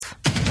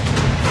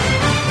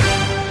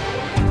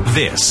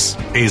This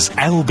is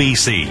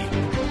LBC,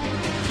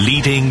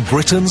 leading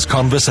Britain's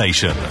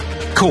conversation.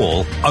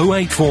 Call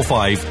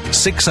 0845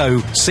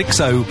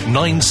 6060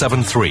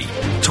 973.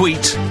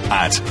 Tweet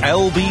at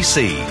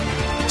LBC.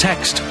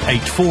 Text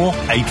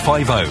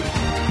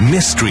 84850.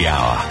 Mystery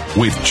Hour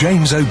with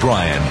James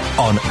O'Brien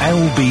on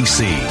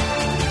LBC.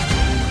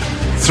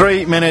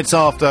 3 minutes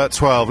after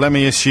 12, let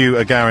me issue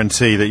a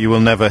guarantee that you will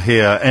never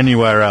hear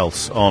anywhere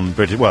else on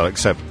British, well,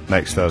 except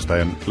next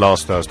Thursday and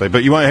last Thursday,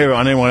 but you won't hear it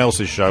on anyone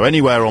else's show,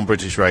 anywhere on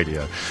British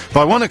radio.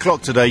 By 1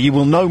 o'clock today, you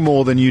will know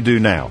more than you do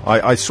now.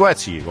 I swear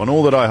to you, on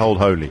all that I hold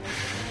holy.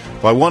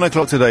 By 1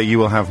 o'clock today, you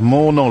will have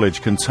more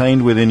knowledge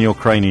contained within your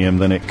cranium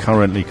than it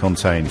currently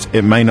contains.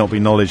 It may not be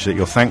knowledge that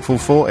you're thankful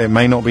for. It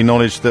may not be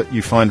knowledge that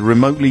you find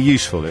remotely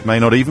useful. It may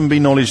not even be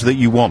knowledge that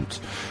you want.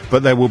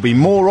 But there will be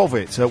more of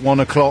it at 1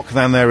 o'clock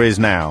than there is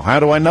now. How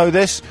do I know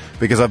this?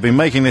 Because I've been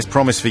making this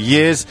promise for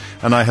years,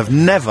 and I have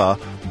never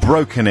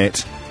broken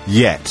it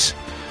yet.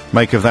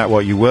 Make of that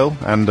what you will,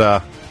 and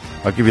I'll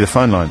give you the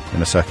phone line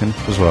in a second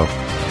as well.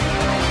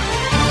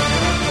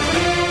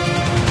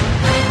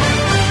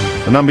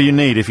 The number you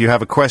need if you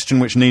have a question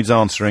which needs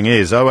answering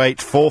is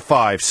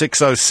 0845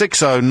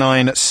 6060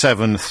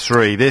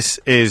 973. This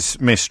is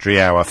Mystery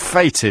Hour,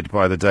 fated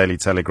by the Daily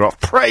Telegraph,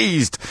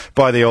 praised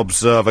by the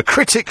Observer,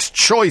 critics'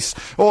 choice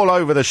all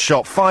over the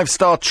shop,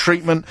 5-star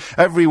treatment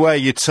everywhere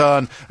you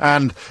turn,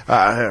 and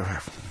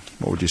what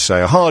would you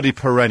say, a hardy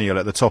perennial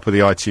at the top of the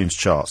iTunes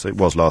charts. It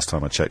was last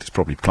time I checked. It's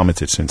probably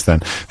plummeted since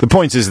then. The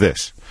point is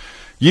this.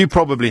 You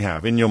probably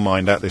have, in your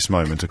mind at this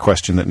moment, a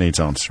question that needs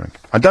answering.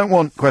 I don't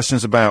want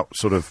questions about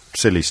sort of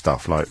silly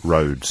stuff like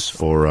roads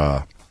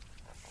or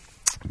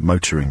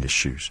motoring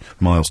issues,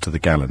 miles to the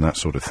gallon, that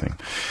sort of thing.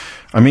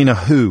 I mean a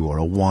who or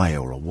a why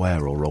or a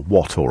where or a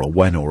what or a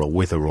when or a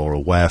whither or a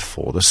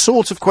wherefore. The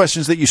sort of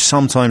questions that you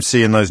sometimes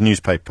see in those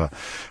newspaper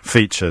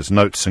features,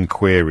 notes and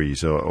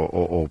queries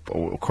or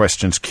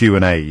questions,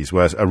 Q&As,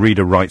 where a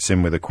reader writes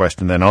in with a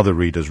question, then other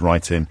readers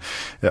write in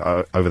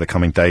over the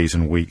coming days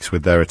and weeks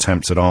with their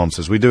attempts at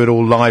answers. We do it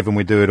all live and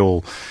we do it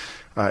all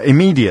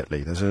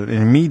immediately. There's an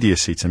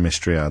immediacy to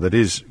Mystery Hour that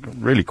is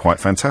really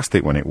quite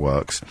fantastic when it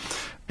works.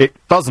 It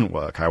doesn't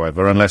work,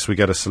 however, unless we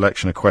get a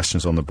selection of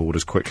questions on the board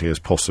as quickly as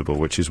possible,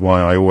 which is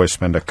why I always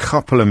spend a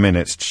couple of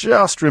minutes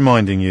just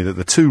reminding you that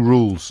the two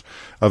rules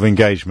of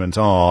engagement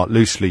are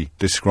loosely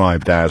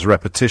described as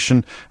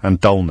repetition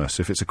and dullness.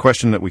 If it's a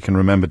question that we can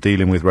remember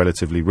dealing with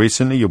relatively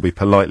recently, you'll be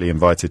politely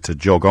invited to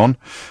jog on.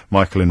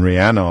 Michael and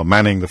Rhiannon are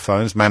manning and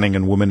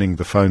womaning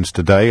the phones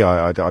today.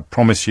 I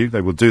promise you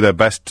they will do their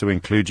best to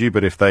include you,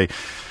 but if they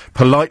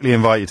politely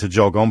invite you to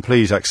jog on,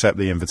 please accept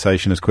the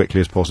invitation as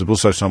quickly as possible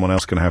so someone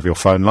else can have your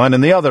phone line.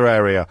 And the other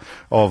area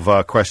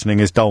of questioning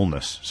is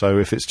dullness. So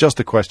if it's just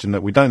a question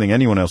that we don't think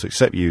anyone else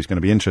except you is going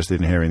to be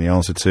interested in hearing the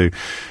answer to,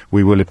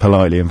 we will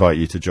politely invite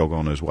you to jog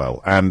on as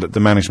well. And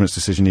the management's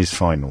decision is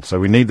final. So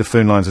we need the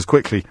phone lines as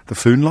quickly. The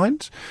phone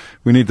lines?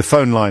 We need the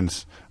phone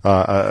lines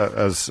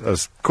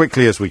as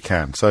quickly as we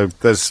can. So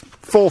there's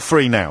 4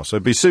 free now, so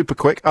be super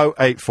quick.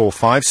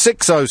 0845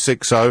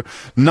 6060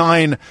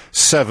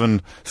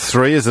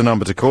 973 is the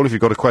number to call if you've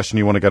got a question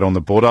you want to get on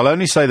the board. I'll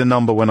only say the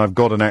number when I've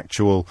got an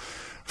actual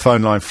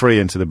phone line free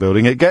into the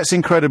building. It gets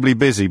incredibly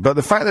busy, but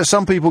the fact that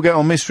some people get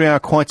on Mystery Hour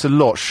quite a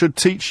lot should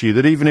teach you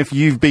that even if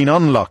you've been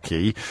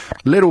unlucky,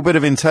 a little bit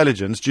of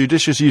intelligence,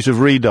 judicious use of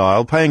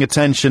redial, paying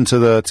attention to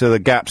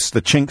the gaps,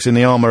 the chinks in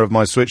the armour of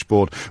my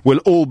switchboard will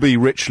all be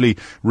richly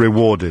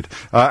rewarded.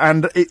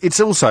 And it's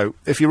also,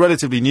 if you're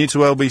relatively new to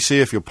LBC,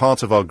 if you're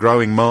part of our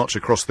growing march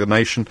across the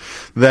nation,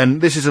 then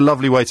this is a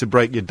lovely way to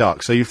break your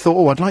duck. So you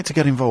thought, I'd like to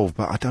get involved,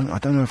 but I don't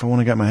know if I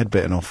want to get my head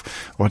bitten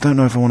off, or I don't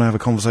know if I want to have a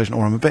conversation,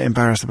 or I'm a bit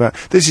embarrassed about.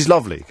 This is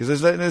lovely,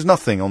 because there's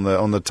nothing on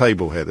the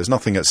table here. There's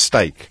nothing at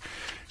stake.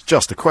 It's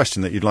just a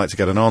question that you'd like to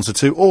get an answer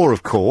to, or,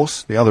 of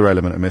course, the other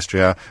element of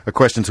Mystery Hour, a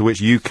question to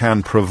which you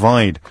can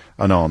provide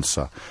an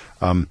answer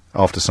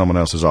after someone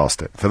else has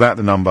asked it. For that,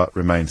 the number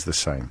remains the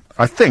same.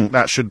 I think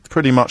that should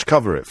pretty much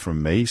cover it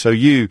from me. So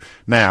you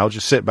now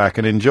just sit back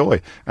and enjoy,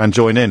 and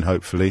join in,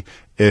 hopefully,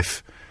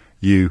 if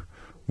you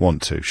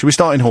want to. Should we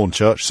start in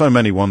Hornchurch? So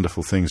many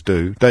wonderful things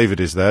do. David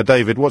is there.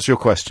 David, what's your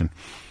question?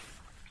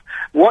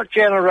 What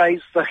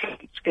generates the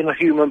heat in a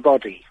human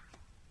body?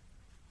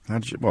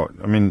 It's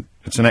an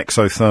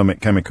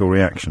exothermic chemical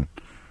reaction.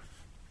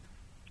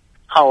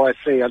 Oh, I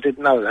see. I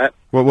didn't know that.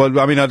 Well,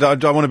 I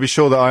want to be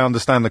sure that I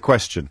understand the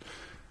question.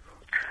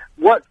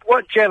 What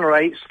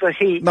generates the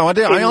heat? No,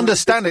 I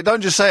understand it. Don't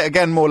just say it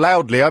again more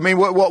loudly. I mean,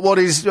 what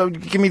is...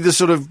 give me the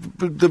sort of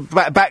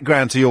the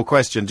background to your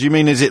question. Do you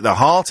mean, is it the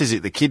heart? Is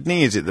it the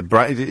kidney? Is it the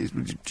brain?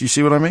 Do you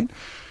see what I mean?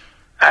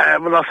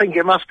 Well, I think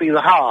it must be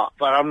the heart,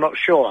 but I'm not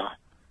sure.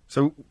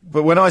 So,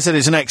 but when I said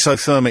it's an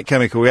exothermic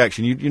chemical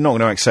reaction, you're not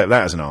going to accept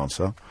that as an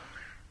answer.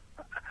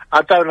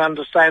 I don't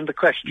understand the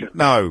question.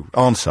 No,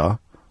 answer.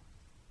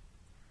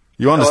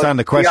 You understand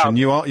the question.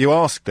 You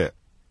asked it.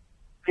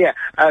 Yeah,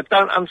 I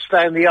don't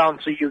understand the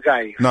answer you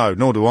gave. No,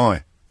 nor do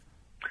I.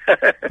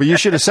 But you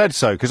should have said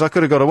so, because I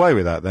could have got away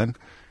with that then.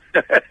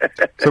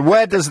 So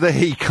where does the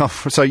heat come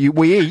from? So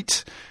we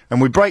eat,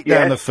 and we break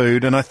down Yes. the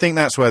food, and I think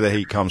that's where the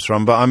heat comes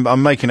from. But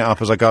I'm making it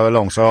up as I go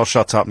along, so I'll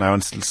shut up now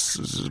and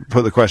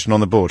put the question on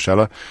the board, shall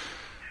I?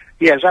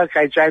 Yes,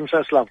 okay, James,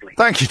 that's lovely.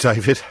 Thank you,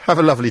 David. Have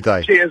a lovely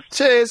day. Cheers.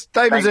 Cheers.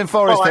 Damon's Thanks. in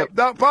Forest Bye. Hill.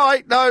 No,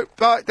 bye. No,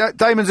 bye.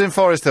 Damon's in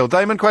Forest Hill.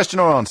 Damon, question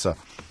or answer?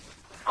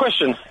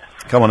 Question.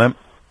 Come on, then.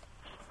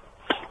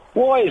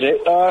 Why is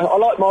it, I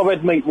like my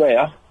red meat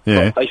rare,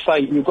 Yeah. but they say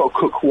you've got to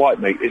cook white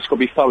meat. It's got to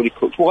be thoroughly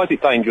cooked. Why is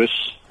it dangerous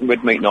and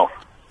red meat not?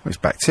 Well, it's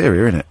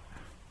bacteria, isn't it?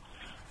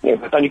 Yeah,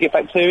 but don't you get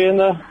bacteria in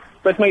the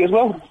red meat as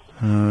well?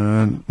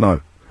 No.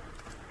 Are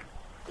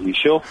you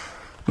sure?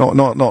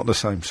 Not the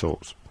same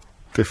sorts.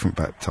 Different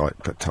types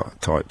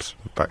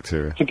of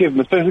bacteria. Forgive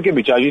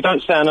me, Joe, you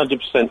don't sound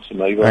 100% to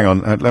me. Right? Hang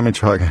on, let me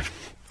try again.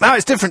 No,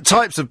 it's different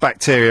types of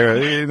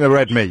bacteria in the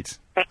red meat,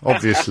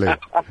 obviously.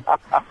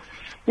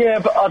 Yeah,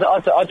 but I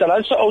don't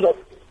know. So,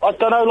 I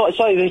don't know, like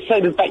they say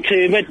there's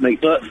bacteria in red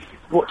meat, but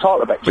what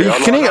type of But bacteria?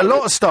 you can eat a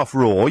lot of stuff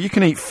raw. You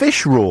can eat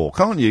fish raw,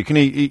 can't you? You can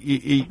eat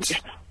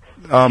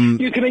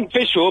You can eat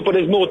fish raw, but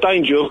there's more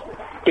danger of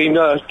being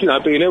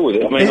ill with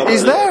it. I mean,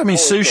 Is there? I mean,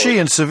 sushi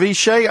and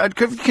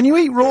ceviche. Can you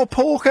eat raw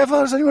pork ever?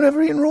 Has anyone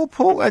ever eaten raw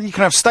pork? And you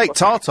can have steak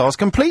tartars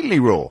completely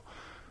raw.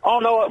 Oh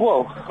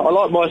no! I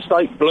like my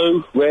steak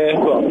blue, rare.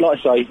 Well, like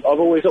I say, I've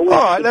always. All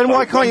right, then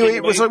why can't you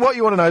eat? So what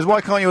you want to know is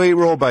why can't you eat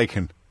raw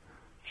bacon?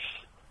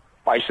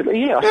 Basically,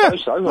 yeah, I Yeah.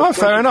 suppose so. Oh,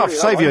 fair enough.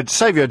 Save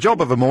you a job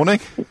of a morning.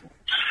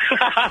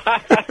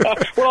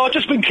 Well, I've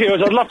just been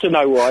curious. I'd love to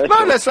know why.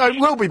 No, it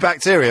will be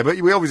bacteria, but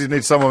we obviously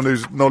need someone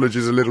whose knowledge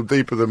is a little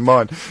deeper than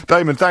mine.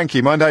 Damon, thank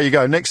you. Mind how you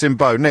go. Nick's in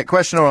Bow. Nick,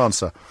 question or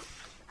answer?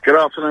 Good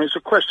afternoon. It's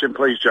a question,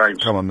 please,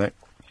 James. Come on, Nick.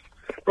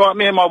 Right,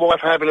 me and my wife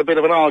were having a bit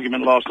of an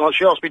argument last night.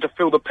 She asked me to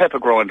fill the pepper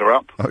grinder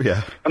up. Oh,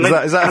 yeah. And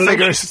Is that and a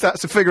figure?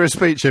 That's a figure of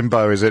speech in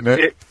Bow, is it,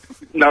 Nick?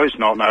 No, it's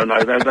not. No.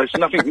 There's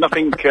nothing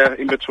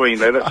in between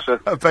there. That's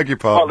I beg your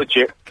quite pardon.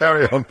 legit.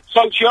 Carry on.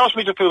 So she asked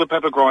me to fill the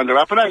peppercorns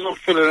up, and as I'm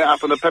filling it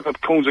up and the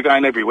peppercorns are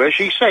going everywhere,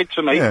 she said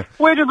to me, Yeah.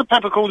 "Where do the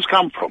peppercorns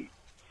come from?"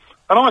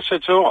 And I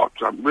said to her, "I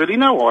don't really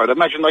know. I'd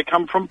imagine they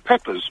come from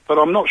peppers, but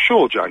I'm not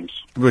sure, James."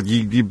 Well,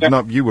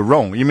 you were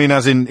wrong. You mean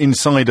as in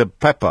inside a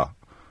pepper?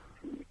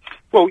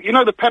 Well, you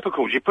know the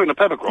peppercorns you put in a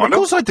pepper grinder? Of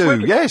course I do,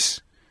 yes.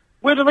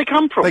 Where do they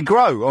come from? They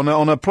grow on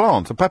a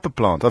plant, a pepper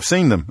plant. I've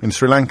seen them in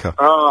Sri Lanka.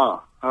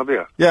 Ah, have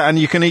you? Yeah, and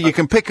you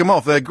can pick them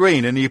off. They're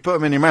green, and you put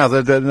them in your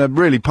mouth. They're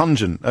really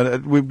pungent.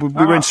 We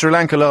were in Sri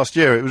Lanka last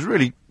year. It was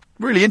really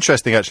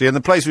interesting, actually. And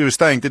the place we were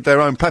staying did their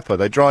own pepper.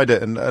 They dried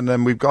it, and then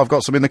I've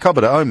got some in the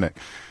cupboard at home, Nick.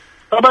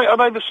 Are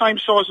they the same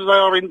size as they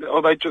are in?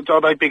 Are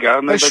they bigger?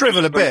 And They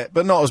shrivel a bit,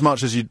 but not as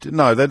much as you.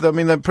 No,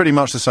 they're pretty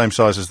much the same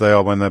size as they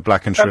are when they're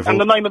black and shriveled. And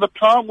the name of the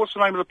plant? What's the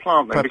name of the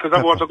plant then? Because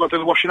otherwise I've got to do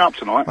the washing up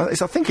tonight. I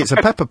think it's a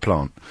pepper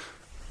plant.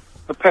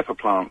 A pepper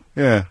plant.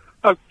 Yeah.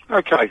 Oh,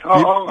 okay.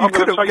 I'm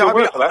going to take your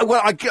word for that.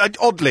 Well,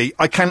 oddly,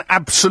 I can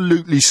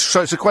absolutely.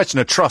 So it's a question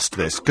of trust.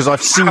 This because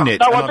I've seen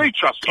it. No, and I do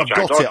trust you, I've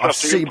James. got I it. I've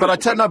trust you seen. But I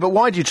tell no. But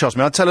why do you trust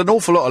me? I tell an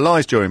awful lot of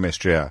lies during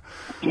Mystery Hour.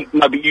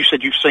 No, but you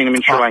said you've seen them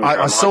in Sri Lanka.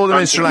 I saw them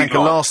in Sri Lanka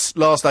last.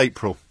 last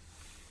April.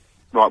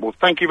 Right. Well,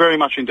 thank you very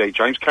much indeed,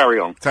 James. Carry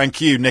on.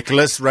 Thank you,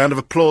 Nicholas. Round of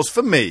applause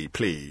for me,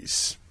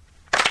 please.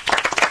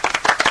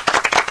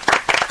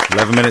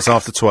 11 minutes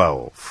after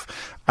 12.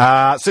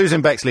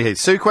 Susan Bexley Heath.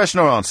 Sue, question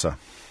or answer?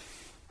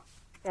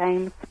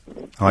 James,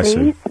 Hi, please.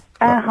 Sue.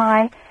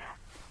 Hi.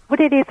 What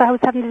it is, I was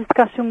having a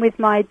discussion with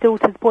my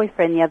daughter's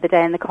boyfriend the other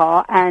day in the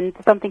car, and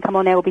something come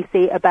on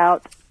LBC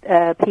about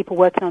people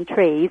working on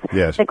trees.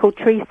 Yes. They're called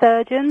tree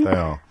surgeons. They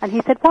are. And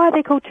he said, why are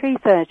they called tree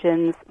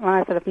surgeons? And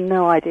I said, I've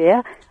no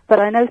idea, but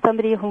I know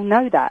somebody who'll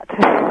know that.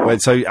 Well,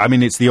 so, I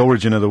mean, it's the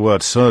origin of the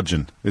word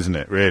surgeon, isn't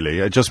it, really?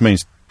 It just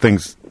means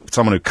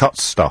someone who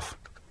cuts stuff.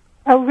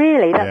 Oh,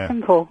 really? That's Yeah.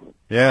 simple.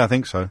 Yeah, I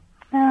think so.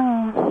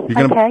 Oh, You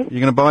gonna, okay. You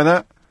going to buy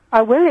that?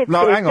 I will.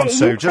 No, hang on,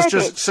 Sue.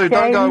 Sue,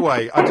 don't go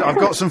away. I've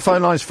got some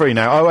phone lines free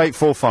now.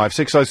 0845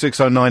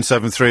 6060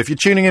 973. If you're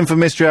tuning in for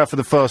Mystery Hour for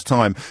the first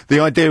time, the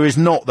idea is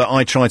not that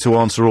I try to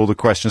answer all the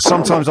questions.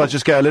 Sometimes I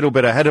just get a little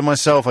bit ahead of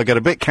myself. I get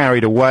a bit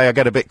carried away. I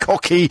get a bit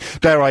cocky.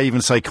 Dare I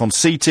even say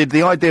conceited?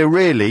 The idea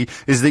really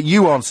is that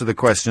you answer the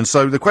questions.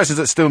 So the questions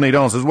that still need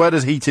answers: where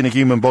does heat in a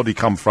human body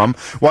come from?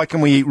 Why can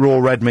we eat raw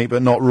red meat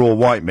but not raw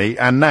white meat?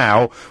 And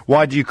now,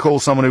 why do you call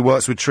someone who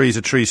works with trees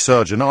a tree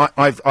surgeon?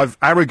 I've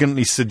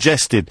arrogantly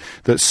suggested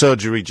that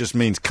surgery just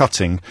means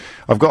cutting.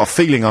 I've got a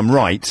feeling I'm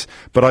right,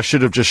 but I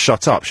should have just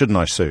shut up, shouldn't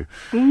I, Sue?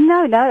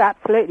 No,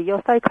 absolutely.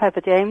 You're so clever,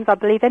 James. I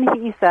believe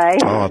anything you say.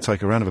 Oh, I'll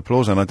take a round of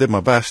applause, and I did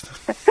my best.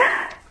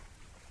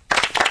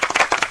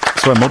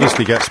 That's where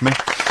modesty gets me.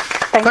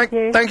 Thank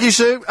you. Thank you,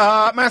 Sue.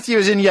 Matthew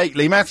is in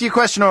Yateley. Matthew,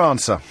 question or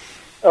answer?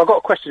 I've got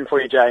a question for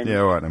you, James.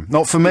 Yeah, all right then.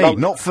 Not for me.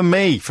 Not for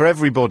me. For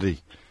everybody.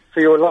 For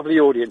your lovely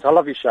audience. I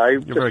love your show.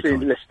 You're very Just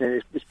kind.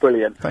 listening, it's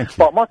brilliant. Thank you.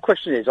 But my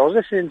question is, I was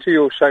listening to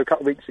your show a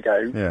couple of weeks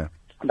ago Yeah.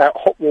 about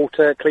hot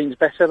water cleans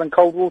better than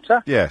cold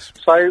water. Yes.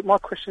 So my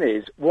question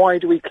is, why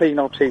do we clean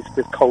our teeth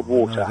with cold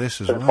water I know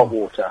this as than well. hot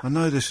water? I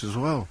know this as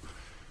well.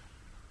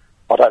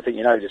 I don't think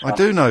you know this I one.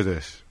 do know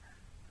this.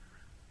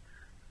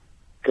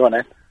 Go on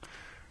then.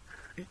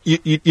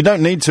 you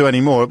don't need to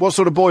anymore. What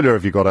sort of boiler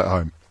have you got at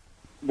home?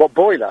 What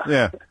boiler?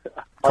 Yeah.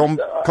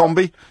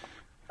 Combi?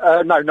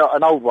 No, not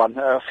an old one,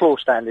 a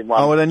floor-standing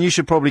one. Oh, well, then you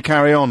should probably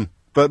carry on.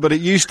 But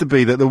it used to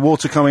be that the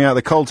water coming out of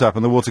the cold tap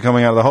and the water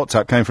coming out of the hot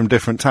tap came from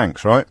different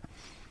tanks, right?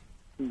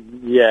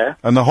 Yeah.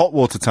 And the hot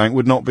water tank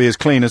would not be as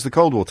clean as the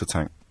cold water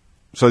tank.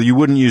 So you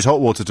wouldn't use hot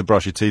water to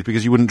brush your teeth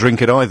because you wouldn't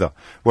drink it either.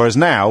 Whereas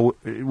now,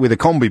 with a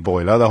combi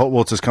boiler, the hot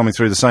water's coming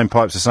through the same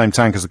pipes, the same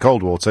tank as the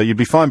cold water. You'd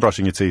be fine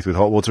brushing your teeth with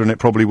hot water, and it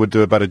probably would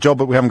do a better job.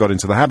 But we haven't got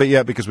into the habit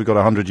yet because we've got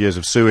 100 years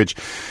of sewage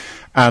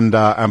and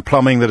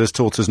plumbing that has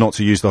taught us not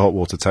to use the hot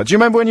water tap. Do you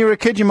remember when you were a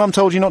kid, your mum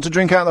told you not to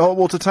drink out the hot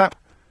water tap?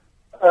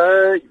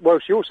 Well,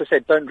 she also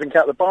said don't drink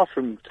out the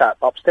bathroom tap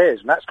upstairs,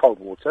 and that's cold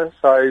water.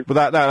 So,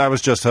 but that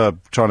was just her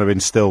trying to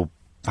instill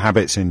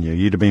habits in you.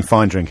 You'd have been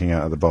fine drinking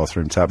out of the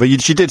bathroom tap, but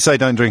she did say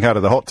don't drink out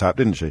of the hot tap,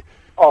 didn't she?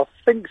 I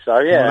think so.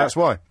 Yeah. Well, that's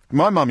why.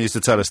 My mum used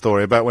to tell a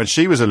story about when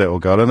she was a little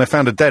girl, and they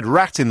found a dead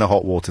rat in the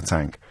hot water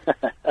tank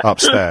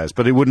upstairs,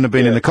 but it wouldn't have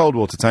been in the cold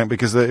water tank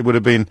because it would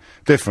have been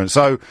different.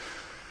 So,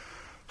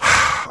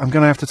 I'm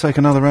going to have to take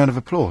another round of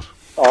applause.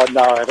 Oh,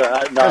 no, I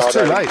don't. No, it's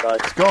too late. So.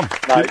 It's gone.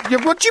 No.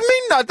 What do you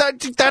mean?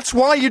 That's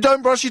why you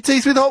don't brush your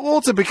teeth with hot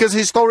water, because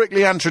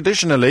historically and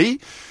traditionally,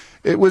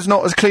 it was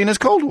not as clean as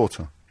cold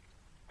water.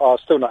 Oh,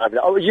 still not having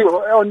it. Oh, you,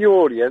 on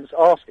your audience,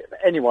 ask if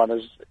anyone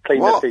has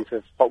cleaned their teeth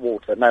with hot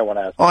water. No one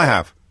has. I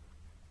have.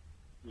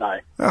 No.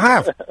 I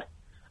have.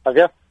 Have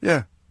you?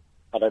 Yeah.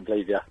 I don't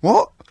believe you.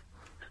 What?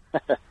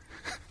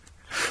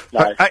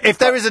 No. If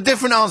there is a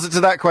different answer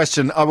to that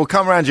question, I will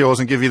come round yours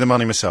and give you the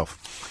money myself.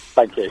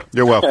 Thank you.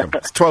 You're welcome.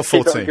 It's 12:14.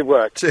 Keep up good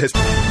work. Cheers.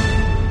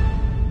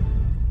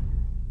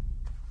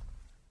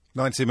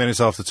 19 minutes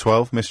after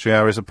 12, Mystery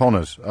Hour is upon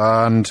us.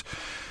 And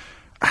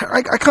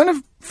I kind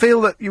of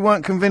feel that you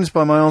weren't convinced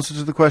by my answer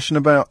to the question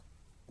about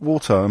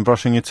water and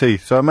brushing your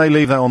teeth, so I may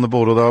leave that on the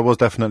board, although I was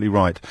definitely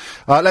right.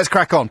 Let's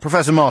crack on.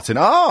 Professor Martin.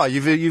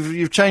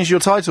 You've changed your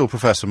title,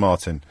 Professor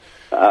Martin.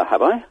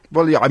 Have I?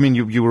 Well, yeah, I mean,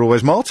 you were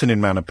always Martin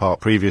in Manor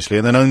Park previously,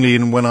 and then only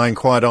when I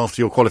inquired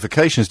after your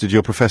qualifications did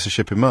your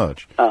professorship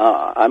emerge.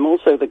 I'm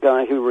also the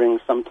guy who rings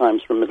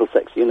sometimes from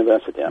Middlesex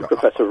University. I'm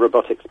Professor of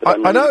Robotics.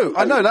 But I know,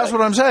 that's what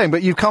I'm saying,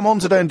 but you've come on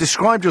today and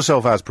described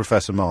yourself as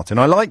Professor Martin.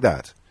 I like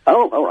that.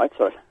 Oh, all right,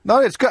 sorry. No,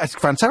 it's good. It's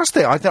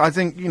fantastic. I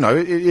think, you know,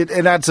 it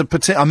adds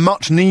a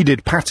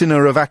much-needed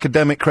patina of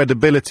academic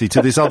credibility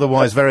to this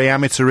otherwise very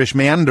amateurish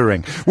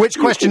meandering. Which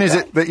question is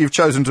it that you've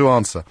chosen to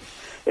answer?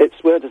 It's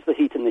where does the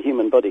heat in the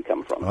human body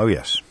come from? Oh,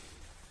 yes.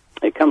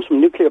 It comes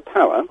from nuclear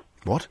power.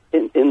 What?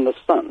 In the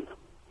sun.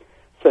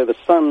 So the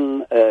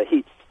sun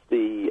heats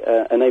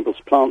enables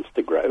plants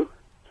to grow,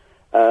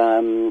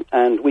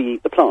 and we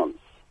eat the plants,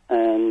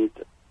 and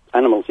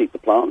animals eat the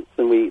plants,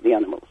 and we eat the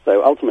animals.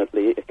 So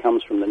ultimately, it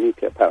comes from the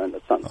nuclear power in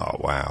the sun. Oh,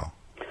 wow.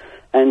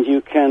 And you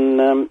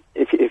can,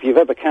 if you've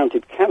ever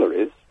counted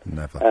calories,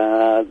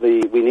 never.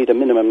 We need a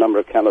minimum number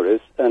of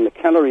calories, and the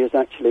calorie is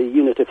actually a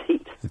unit of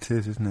heat. It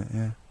is, isn't it?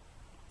 Yeah.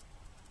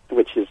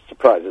 Which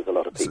surprises a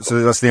lot of people.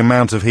 So that's the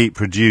amount of heat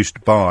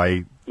produced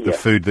by the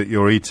food that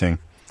you're eating.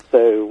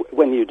 So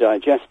when you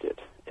digest it,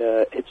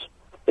 it's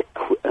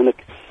a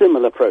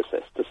similar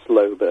process to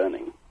slow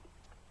burning.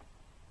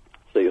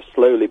 So you're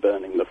slowly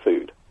burning the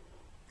food,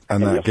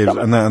 and that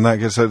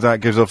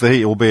gives off the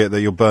heat, albeit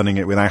that you're burning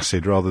it with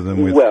acid rather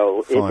than with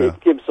fire. It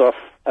gives off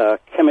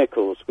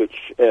chemicals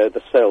which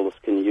the cells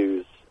can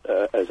use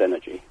as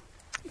energy.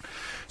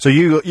 So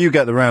you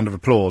get the round of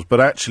applause, but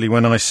actually,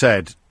 when I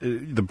said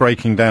the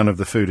breaking down of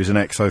the food is an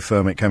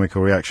exothermic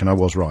chemical reaction, I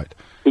was right.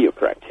 You're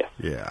correct. Yes.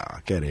 Yeah,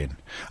 get in,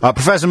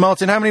 Professor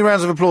Martin. How many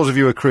rounds of applause have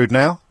you accrued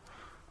now?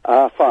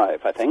 5,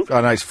 I think.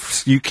 Oh,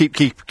 nice. You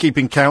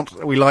keeping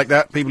count. We like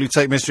that. People who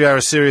take Mystery Hour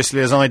as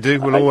seriously as I do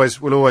will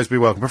always be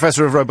welcome.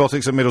 Professor of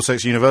Robotics at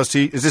Middlesex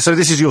University. Is this? So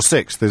this is your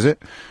 6th, is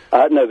it?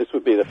 No, this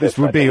would be the 5th. This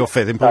would be your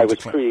 5th.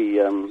 Important. I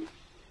was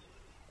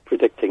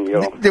predicting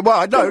your.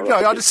 Well, no.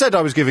 I just said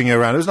I was giving you a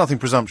round. There was nothing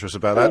presumptuous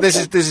about that.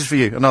 Okay. This is for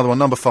you. Another one,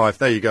 number 5.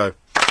 There you go.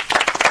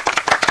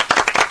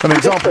 An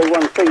example. Just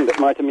one thing that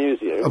might amuse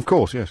you. Of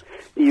course, yes.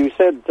 You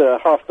said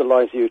half the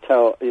lies you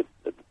tell.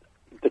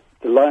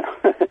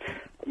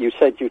 You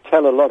said you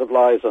tell a lot of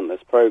lies on this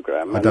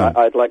programme, and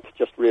I'd like to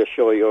just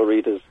reassure your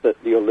readers,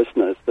 your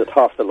listeners, that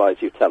half the lies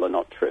you tell are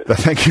not true.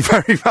 Thank you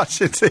very much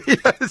indeed.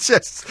 It's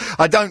just,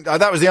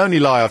 that was the only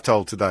lie I've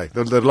told today,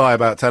 the lie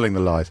about telling the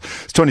lies.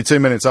 It's 22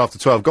 minutes after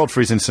 12.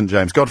 Godfrey's in St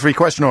James. Godfrey,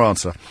 question or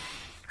answer?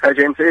 Hi,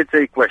 James. It's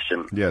a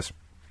question. Yes.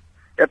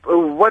 Yep.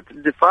 What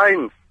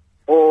defines,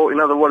 or in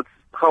other words,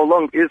 how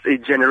long is a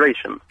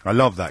generation? I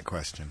love that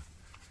question.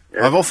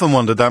 Yeah. I've often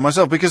wondered that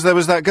myself, because there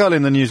was that girl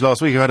in the news last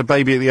week who had a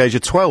baby at the age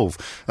of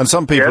 12, and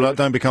some people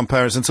don't become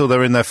parents until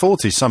they're in their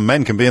 40s. Some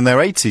men can be in their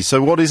 80s.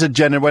 So what is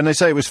when they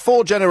say it was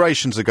 4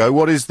 generations ago,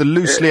 what is the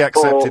loosely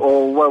accepted...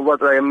 Or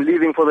what I am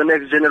leaving for the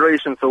next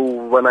generation, so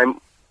when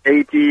I'm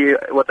 80,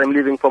 what I'm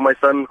leaving for my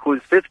son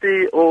who's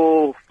 50,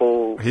 or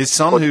for his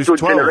son who's 2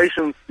 12.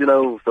 generations,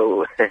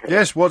 so...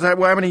 Yes,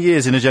 how many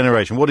years in a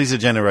generation? What is a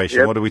generation?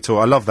 Yep. What do we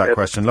talk? I love that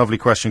question. Lovely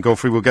question,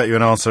 Godfrey. We'll get you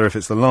an answer if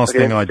it's the last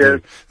thing I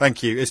do.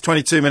 Thank you. It's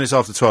 22 minutes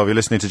after 12. You're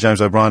listening to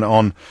James O'Brien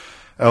on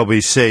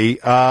LBC.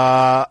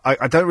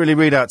 I don't really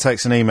read out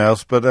texts and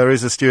emails, but there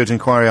is a steward's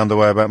inquiry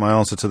underway about my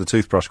answer to the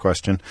toothbrush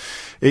question.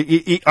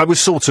 I was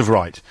sort of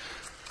right.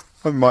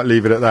 I might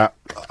leave it at that.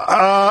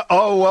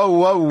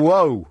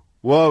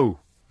 Whoa.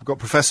 We've got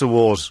Professor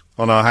Wars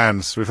on our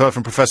hands. We've heard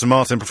from Professor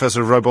Martin,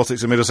 Professor of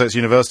Robotics at Middlesex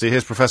University.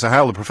 Here's Professor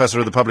Howell, the Professor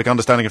of the Public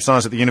Understanding of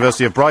Science at the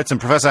University of Brighton.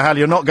 Professor Howell,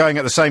 you're not going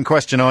at the same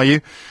question, are you?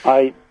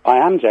 I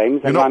am,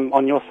 James, and I'm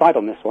on your side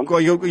on this one.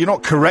 Well, you're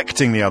not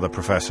correcting the other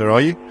professor,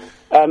 are you?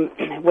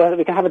 Well,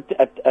 we can have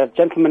a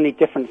gentlemanly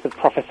difference of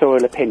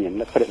professorial opinion,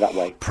 let's put it that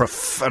way.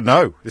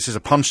 No, this is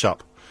a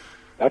punch-up.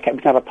 Okay, we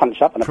can have a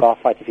punch-up and a bar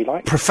fight if you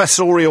like.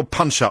 Professorial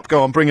punch-up.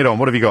 Go on, bring it on.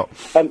 What have you got?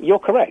 You're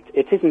correct.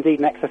 It is indeed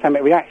an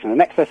exothermic reaction. An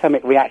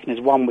exothermic reaction is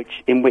one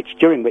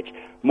during which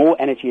more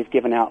energy is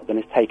given out than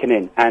is taken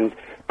in. And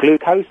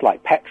glucose,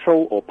 like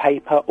petrol or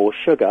paper or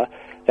sugar,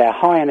 they're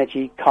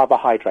high-energy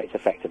carbohydrates,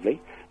 effectively.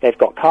 They've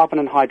got carbon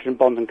and hydrogen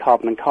bonds and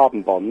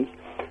carbon bonds.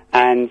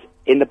 And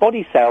in the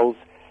body cells,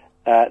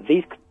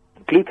 these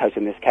glucose,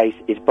 in this case,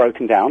 is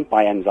broken down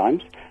by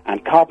enzymes,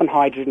 and carbon,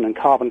 hydrogen, and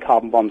carbon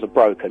bonds are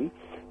broken.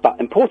 But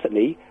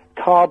importantly,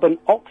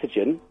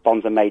 carbon-oxygen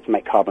bonds are made to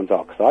make carbon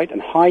dioxide, and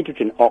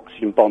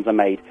hydrogen-oxygen bonds are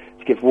made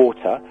to give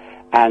water,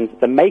 and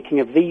the making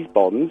of these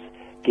bonds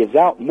gives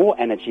out more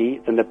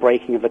energy than the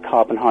breaking of the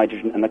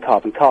carbon-hydrogen and the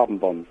carbon-carbon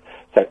bonds.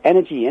 So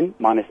energy in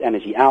minus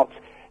energy out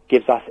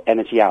gives us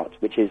energy out,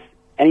 which is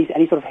any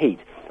sort of heat.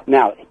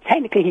 Now,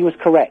 technically he was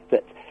correct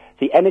that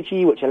the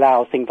energy which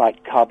allows things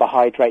like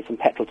carbohydrates and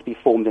petrol to be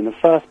formed in the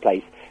first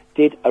place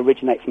did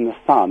originate from the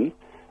sun,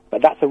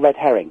 but that's a red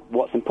herring.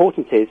 What's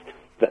important is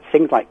that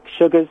things like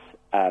sugars,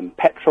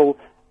 petrol,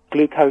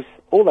 glucose,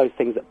 all those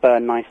things that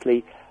burn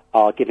nicely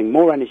are giving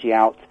more energy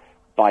out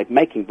by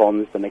making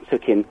bonds than they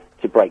took in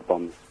to break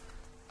bonds.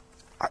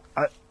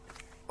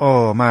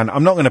 Oh, man,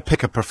 I'm not going to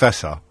pick a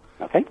professor.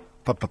 Okay.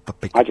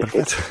 I just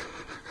did.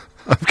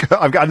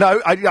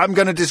 I'm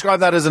going to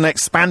describe that as an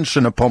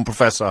expansion upon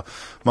Professor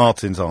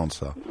Martin's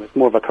answer. It's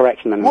more of a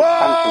correction than an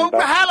expansion. Whoa,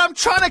 hell, I'm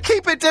trying to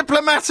keep it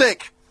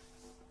diplomatic.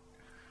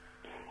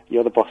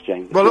 You're the boss,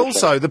 James. Well,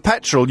 also, the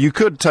petrol you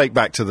could take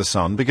back to the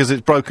sun because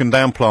it's broken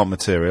down plant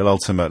material,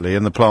 ultimately,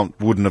 and the plant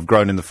wouldn't have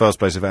grown in the first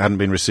place if it hadn't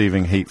been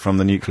receiving heat from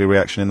the nuclear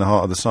reaction in the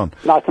heart of the sun.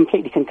 No, I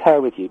completely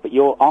concur with you, but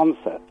your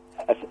answer,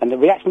 and the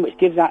reaction which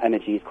gives out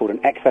energy is called an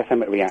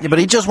exothermic reaction. Yeah, but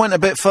he just went a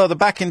bit further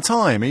back in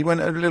time. He went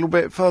a little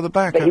bit further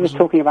back. But he was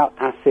talking about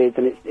acids,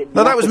 and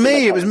No, that was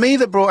me. It was me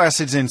that brought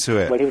acids into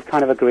it. Well, he was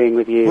kind of agreeing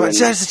with you. Well, it's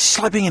just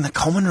like being in the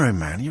common room,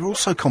 man. You're all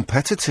so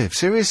competitive.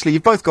 Seriously,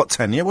 you've both got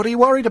tenure. What are you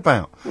worried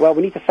about? Well,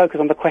 we need to focus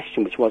on the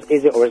question, which was,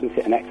 is it or isn't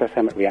it an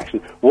exothermic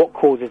reaction? What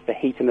causes the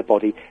heat in the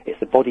body? It's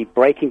the body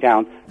breaking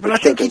down... But I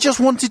think he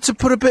just wanted to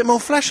put a bit more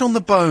flesh on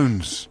the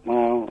bones.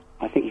 Well,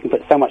 I think you can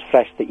put so much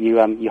flesh that you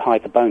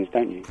hide the bones,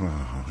 don't you?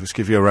 Oh, let's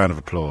give you a round of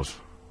applause.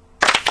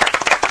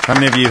 How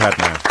many have you had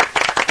now?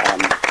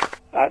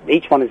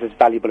 Each one is as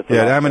valuable as the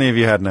Yeah, last. how many have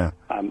you had now?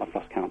 I've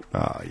lost count.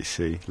 You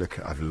see.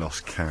 Look, I've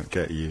lost count.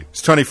 Get you.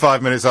 It's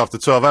 25 minutes after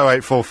 12.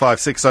 0845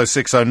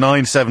 6060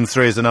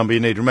 973 is the number you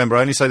need. Remember,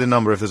 I only say the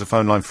number if there's a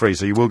phone line free,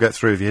 so you will get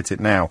through if you hit it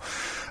now.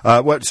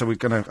 So we're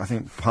going to, I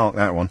think, park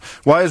that one.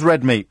 Why is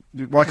red meat?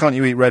 Why can't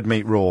you eat red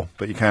meat raw,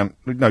 but you can't...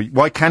 No,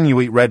 why can you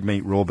eat red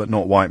meat raw, but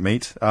not white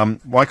meat?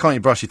 Why can't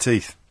you brush your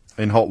teeth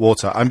in hot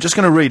water? I'm just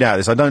going to read out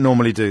this. I don't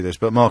normally do this,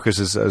 but Marcus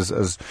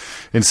has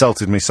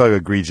insulted me so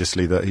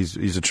egregiously that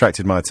he's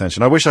attracted my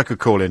attention. I wish I could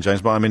call in,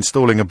 James, but I'm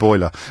installing a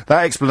boiler.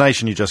 That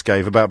explanation you just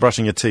gave about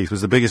brushing your teeth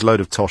was the biggest load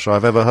of tosh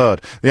I've ever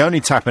heard. The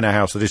only tap in our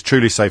house that is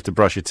truly safe to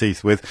brush your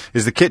teeth with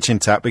is the kitchen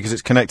tap because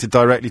it's connected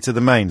directly to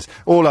the mains.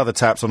 All other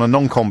taps on a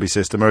non-combi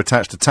system are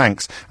attached to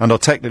tanks and are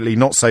technically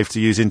not safe to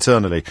use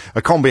internally.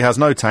 A combi has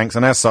no tanks,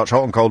 and as such,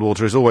 hot and cold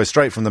water is always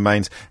straight from the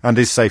mains and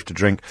is safe to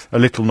drink. A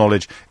little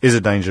knowledge is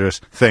a dangerous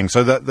thing.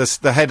 So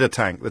the header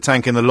tank, the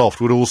tank in the loft,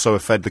 would also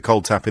have fed the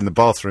cold tap in the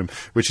bathroom,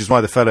 which is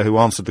why the fellow who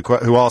asked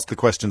the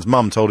question's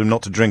mum told him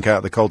not to drink out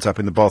of the cold tap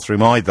in the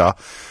bathroom either.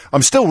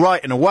 I'm still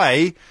right in a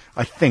way,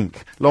 I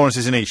think. Lawrence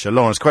is in Esher.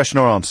 Lawrence, question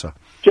or answer?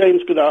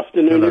 James, good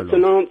afternoon. Hello, it's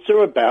an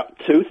answer about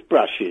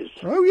toothbrushes.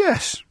 Oh,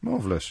 yes.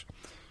 Marvellous.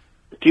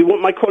 Do you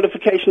want my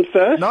qualification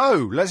first?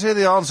 No, let's hear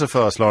the answer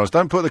first, Lawrence.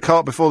 Don't put the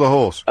cart before the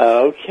horse.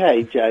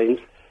 Okay, James.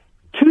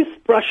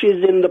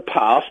 Toothbrushes in the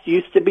past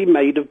used to be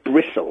made of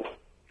bristle.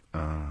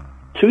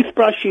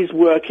 Toothbrushes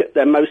work at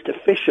their most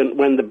efficient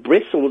when the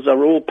bristles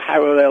are all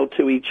parallel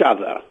to each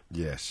other.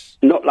 Yes.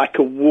 Not like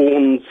a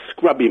worn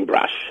scrubbing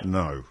brush.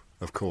 No,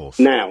 of course.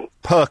 Now.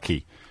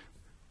 Perky.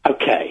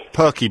 Okay.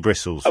 Perky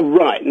bristles.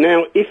 Right.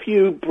 Now, if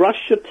you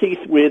brush your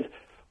teeth with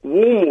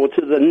warm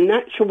water, the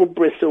natural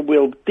bristle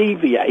will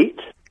deviate,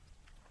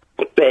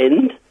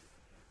 bend,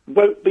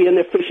 won't be an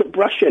efficient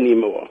brush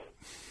anymore.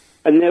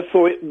 And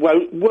therefore it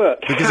won't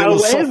work. Because it will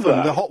soften,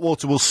 the hot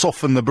water will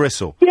soften the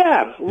bristle.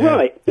 Yeah,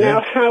 right. Yeah.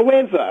 Now,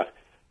 however,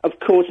 of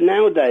course,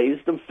 nowadays,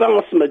 the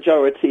vast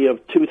majority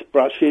of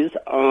toothbrushes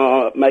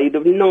are made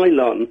of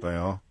nylon. They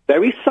are.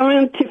 Very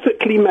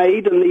scientifically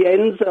made, and the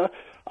ends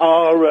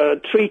are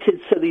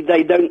treated so that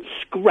they don't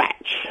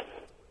scratch.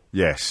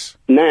 Yes.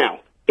 Now,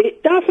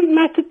 it doesn't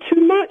matter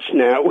too much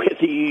now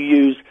whether you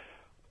use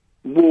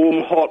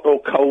warm, hot or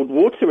cold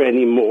water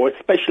anymore,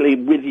 especially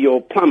with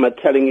your plumber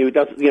telling you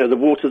the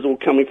water's all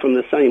coming from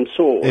the same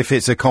source. If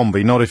it's a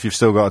combi, not if you've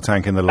still got a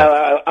tank in the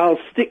loft. I'll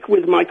stick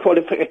with my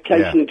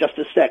qualification in just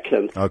a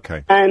second.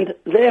 Okay. And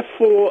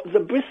therefore, the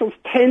bristles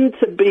tend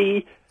to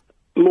be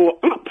more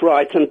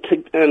upright and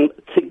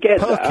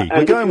together. Perky. And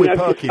We're going with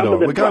perky,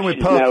 Lawrence. We're going with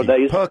perky.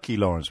 Nowadays, perky,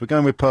 Lawrence. We're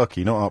going with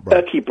perky, not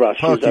upright. Perky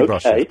brushes, Perky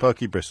brushes. okay.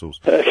 Perky bristles.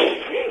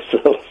 Perky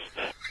bristles.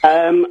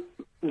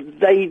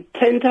 They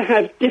tend to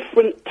have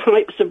different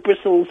types of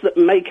bristles that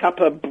make up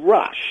a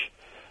brush.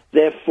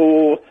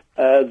 Therefore,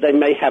 they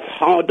may have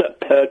harder,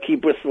 perky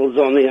bristles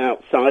on the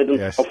outside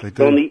and soft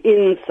on the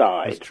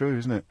inside. That's true,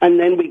 isn't it? And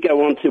then we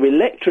go on to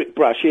electric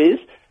brushes,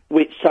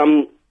 which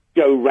some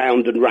go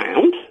round and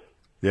round.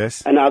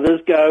 Yes. And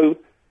others go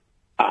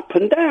up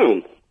and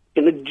down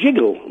in a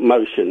jiggle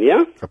motion,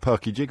 yeah? A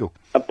perky jiggle.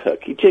 A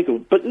perky jiggle.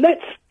 But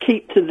let's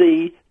keep to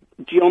the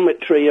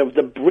geometry of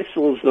the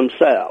bristles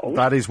themselves.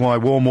 That is why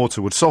warm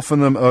water would soften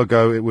them,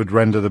 ergo it would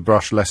render the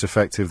brush less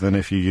effective than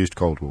if you used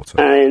cold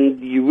water.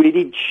 And you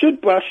really should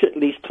brush at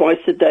least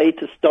twice a day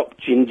to stop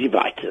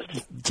gingivitis.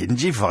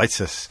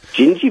 Gingivitis?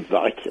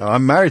 Gingivitis.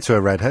 I'm married to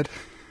a redhead.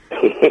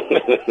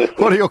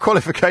 What are your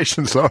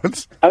qualifications,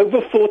 Lawrence?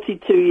 Over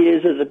 42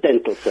 years as a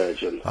dental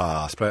surgeon.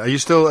 Ah, are you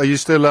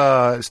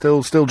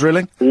still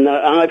drilling? No,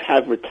 I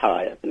have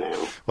retired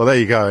now. Well, there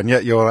you go. And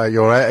yet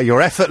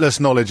your effortless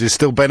knowledge is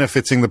still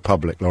benefiting the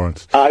public,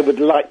 Lawrence. I would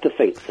like to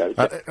think so.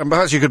 And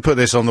perhaps you could put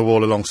this on the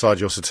wall alongside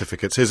your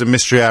certificates. Here's a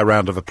Mystery Hour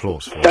round of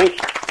applause for you. Thank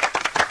you.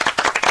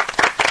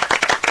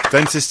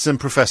 Dentists and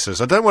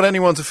professors. I don't want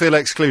anyone to feel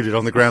excluded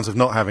on the grounds of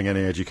not having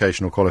any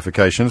educational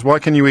qualifications. Why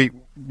can you eat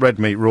red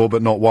meat raw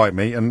but not white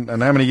meat? And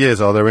how many years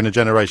are there in a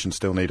generation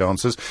still need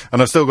answers?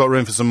 And I've still got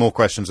room for some more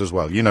questions as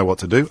well. You know what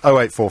to do.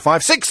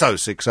 0845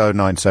 6060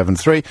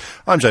 973.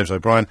 I'm James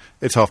O'Brien.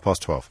 It's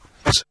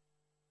 12:30.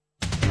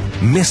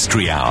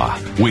 Mystery Hour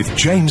with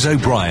James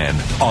O'Brien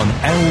on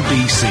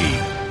LBC.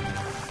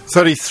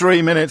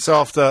 33 minutes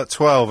after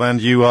 12,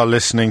 and you are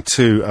listening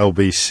to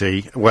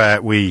LBC, where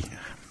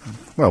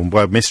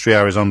Mystery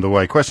Hour is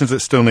underway. Questions that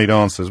still need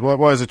answers.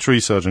 Why is a tree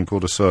surgeon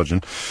called a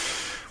surgeon?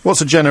 What's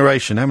a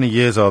generation? How many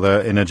years are there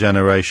in a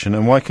generation?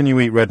 And why can you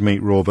eat red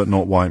meat raw but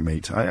not white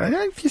meat?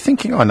 If you're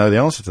thinking, I know the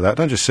answer to that,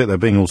 don't just sit there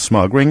being all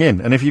smug. Ring in.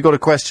 And if you've got a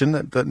question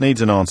that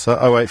needs an answer,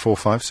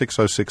 0845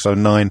 6060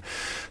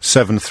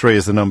 973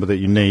 is the number that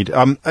you need.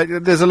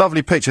 There's a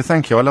lovely picture,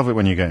 thank you. I love it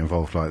when you get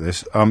involved like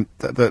this,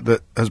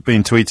 that has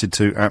been tweeted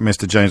to at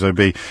Mr. James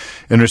O.B.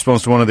 in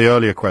response to one of the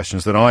earlier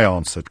questions that I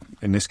answered,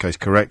 in this case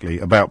correctly,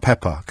 about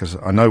pepper, because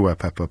I know where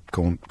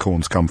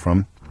peppercorns come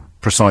from.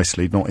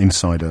 Precisely, not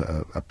inside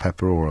a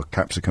pepper or a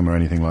capsicum or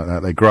anything like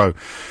that. They grow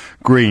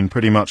green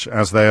pretty much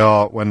as they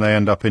are when they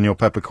end up in your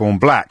peppercorn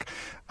black.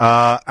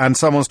 And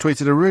someone's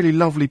tweeted a really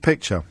lovely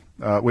picture,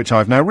 which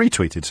I've now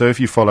retweeted. So if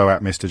you follow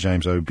at Mr.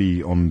 James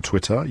O.B. on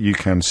Twitter, you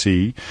can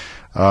see,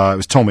 it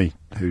was Tommy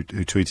who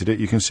tweeted it,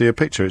 you can see a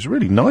picture. It's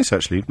really nice,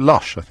 actually.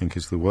 Lush, I think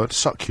is the word.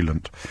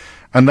 Succulent.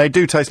 And they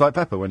do taste like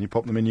pepper when you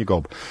pop them in your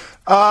gob.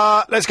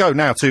 Let's go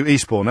now to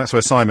Eastbourne. That's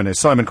where Simon is.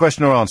 Simon,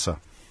 question or answer?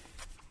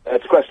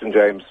 It's a question,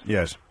 James.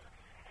 Yes.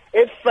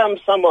 If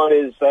someone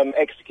is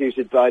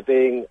executed by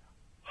being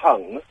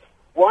hung,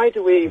 why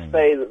do we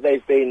say that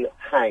they've been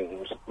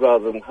hanged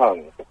rather than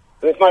hung?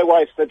 And if my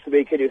wife said to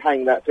me, "Can you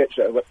hang that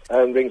picture?"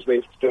 and rings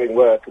me doing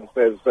work and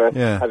says,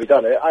 "Have you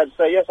done it?" I'd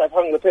say, "Yes, I've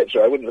hung the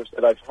picture." I wouldn't have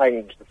said I've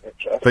hanged the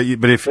picture. But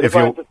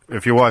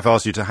if your wife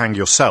asked you to hang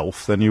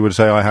yourself, then you would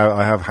say, "I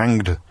have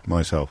hanged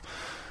myself."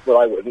 Well,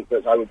 I wouldn't,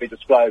 but I would be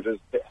described as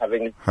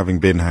having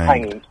been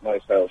hanged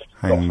myself,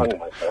 not hung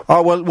myself.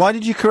 Oh, well, why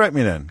did you correct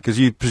me then? Because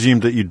you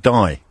presumed that you'd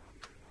die.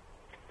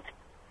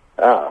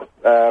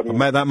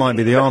 That might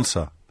be the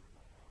answer.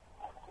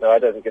 No, I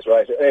don't think it's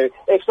right.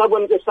 If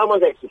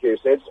someone's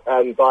executed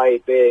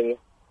by being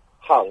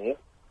hung,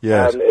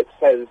 yes. It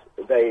says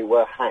they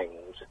were hanged.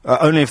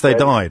 Only if they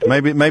died.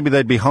 Maybe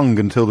they'd be hung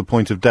until the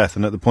point of death,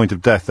 and at the point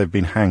of death they've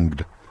been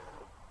hanged.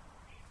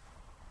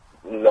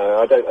 No,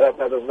 I don't. I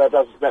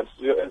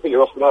think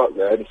you're off the mark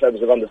there in terms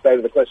of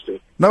understanding the question.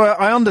 No,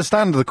 I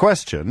understand the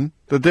question.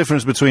 The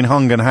difference between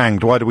hung and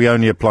hanged. Why do we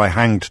only apply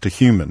hanged to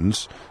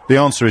humans? The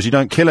answer is you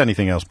don't kill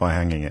anything else by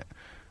hanging it.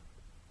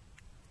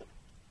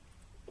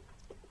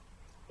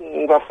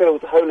 I feel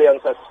wholly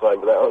unsatisfied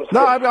with that answer.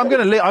 No, I'm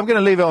going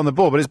to leave it on the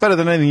board, but it's better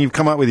than anything you've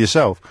come up with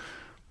yourself.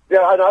 Yeah,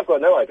 I've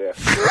got no idea.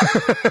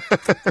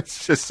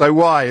 It's just so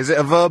why? Is it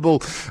a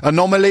verbal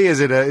anomaly?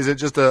 Is it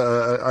just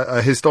a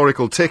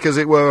historical tick, as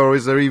it were, or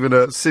is there even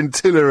a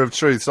scintilla of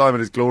truth? Simon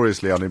is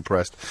gloriously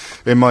unimpressed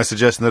in my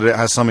suggestion that it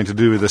has something to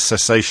do with the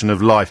cessation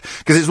of life,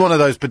 because it's one of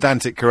those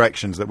pedantic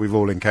corrections that we've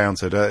all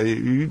encountered.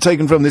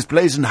 Taken from this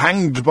place and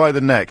hanged by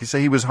the neck. You say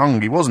he was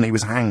hung. He wasn't. He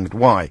was hanged.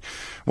 Why?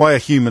 Why are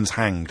humans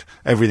hanged?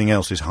 Everything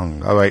else is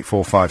hung.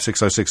 0845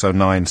 606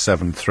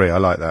 0973. I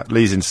like that.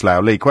 Lee's in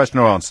Slough. Lee, question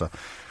or answer?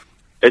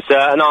 It's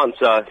an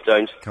answer,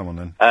 James. Come on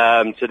then.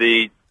 To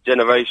the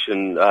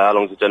generation, how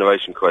long's the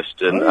generation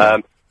question.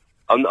 I'm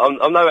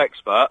no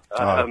expert,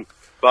 but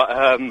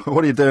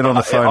what are you doing on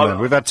the phone then?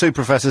 We've had 2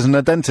 professors and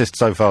a dentist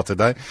so far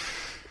today.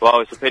 Well,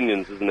 it's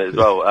opinions, isn't it, as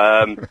well?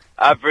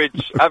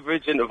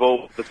 Average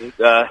interval,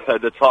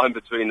 the time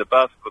between the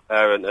birth of a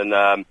parent and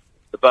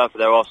the birth of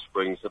their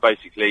offspring. So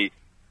basically,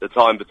 the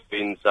time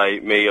between, say,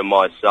 me and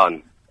my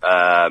son.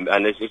 And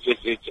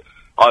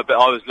I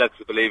was led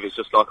to believe it's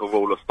just like a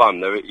rule of thumb.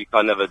 You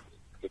can never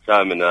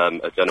determine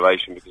a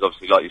generation, because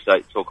obviously, like you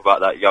say, talk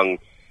about that young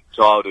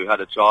child who had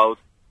a child.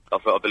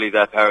 I believe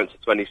their parents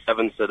are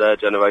 27, so their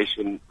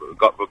generation,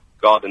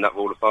 regarding that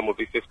rule of thumb, would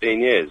be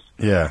 15 years.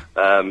 Yeah.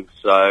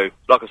 So,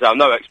 like I say, I'm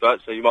no expert,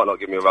 so you might not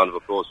give me a round of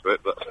applause for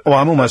it. But well,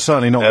 I'm almost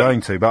certainly not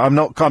going to, but I'm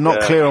not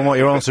clear on what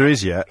your answer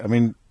is yet. I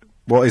mean,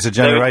 what is a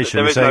generation?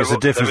 There is you say no it's the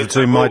difference there is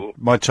between no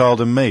my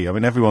child and me. I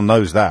mean, everyone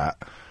knows that.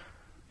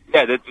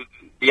 Yeah,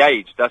 the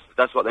age,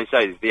 that's what they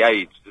say, is the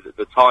age,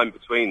 the time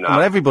between that.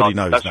 Well, everybody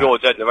knows that's that. Your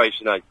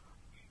generation age.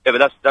 Yeah,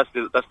 but that's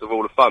the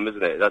rule of thumb,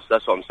 isn't it? That's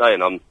what I'm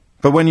saying.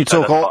 But when you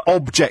talk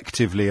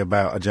objectively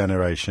about a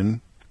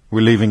generation,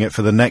 we're leaving it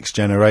for the next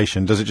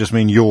generation. Does it just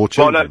mean your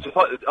children?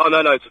 Well,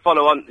 no, to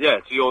follow on, yeah,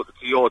 to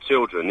your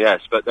children,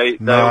 yes. But I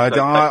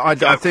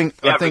think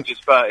the average is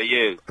 30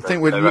 years. I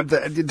think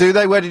do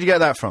they? Where did you get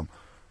that from?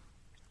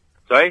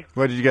 Sorry?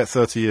 Where did you get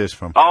 30 years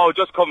from? Oh,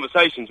 just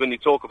conversations when you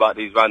talk about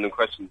these random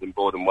questions in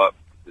board and work,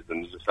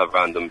 and you just have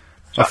random.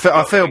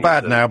 I feel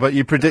bad now, but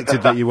you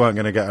predicted that you weren't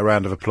going to get a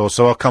round of applause,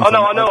 so I'll come. I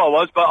know I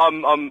was, but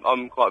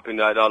I'm quite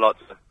opinionated. I like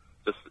to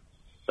just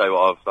say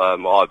what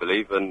I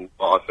believe and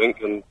what I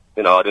think, and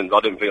I didn't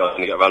think I was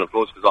going to get a round of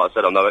applause because, like I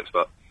said, I'm no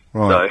expert.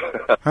 Right.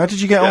 So, how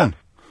did you get on?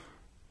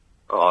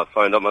 Oh, I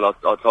phoned up and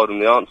I told them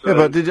the answer.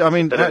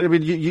 Yeah,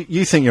 but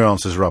you think your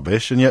answer's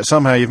rubbish, and yet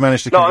somehow you've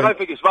managed to. No, I don't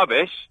think it's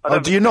rubbish.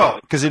 Do you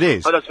not? Because it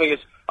is. I just think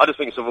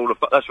it's a rule of.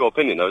 That's your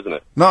opinion, though, isn't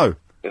it? No.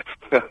 Yeah,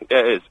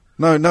 it is.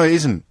 No, it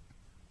isn't.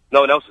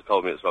 No one else has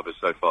told me it's rubbish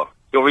so far.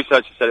 Your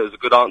researcher said it was a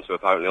good answer,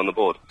 apparently, on the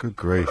board. Good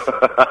grief.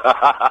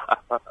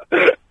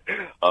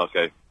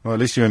 Okay. Well, at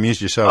least you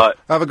amused yourself. Right.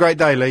 Have a great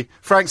day, Lee.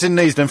 Frank's in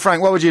Neasden.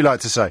 Frank, what would you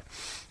like to say?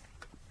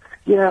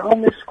 Yeah,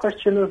 on this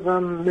question of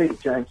meat,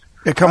 James.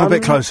 Yeah, come a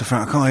bit closer,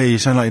 Frank. I can't hear you. You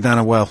sound like you're down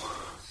a well.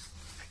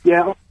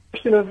 Yeah, on the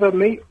question of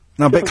meat.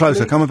 No, a bit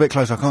closer. Come a bit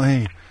closer. I can't hear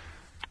you.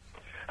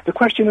 The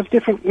question of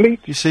different meat.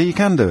 You see, you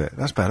can do it.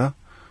 That's better.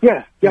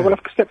 Yeah. Well,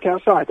 I've stepped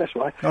outside. That's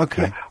why.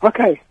 Okay. Yeah.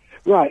 Okay.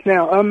 Right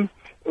now,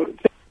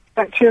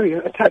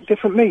 bacteria attack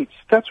different meats.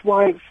 That's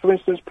why, for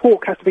instance,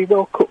 pork has to be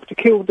well cooked to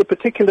kill the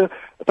particular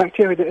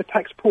bacteria that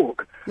attacks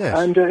pork. Yes.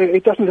 And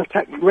it doesn't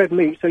attack red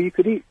meat, so you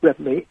could eat red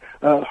meat,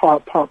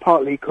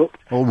 partly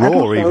cooked. Or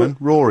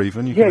raw,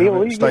 even. You can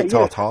have steak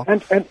tartare.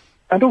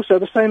 And also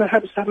the same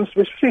happens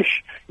with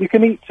fish. You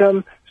can eat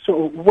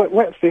sort of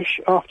wet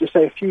fish after,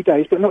 say, a few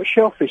days, but not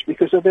shellfish,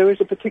 because there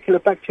is a particular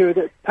bacteria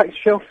that attacks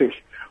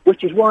shellfish,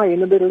 which is why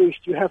in the Middle East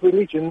you have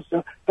religions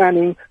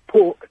banning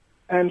pork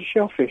and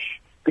shellfish,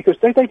 because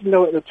they didn't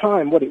know at the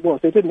time what it was.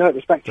 They didn't know it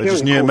was bacteria. They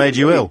just knew it made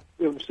you ill.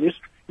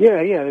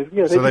 Yeah.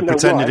 So they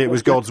pretended it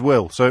was God's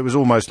will. So it was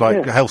almost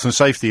like health and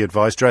safety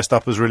advice dressed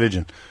up as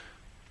religion.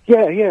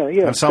 Yeah.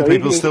 And some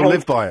people still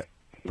live by it.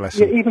 Bless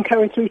them. Even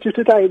carrying through to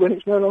today when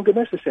it's no longer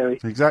necessary.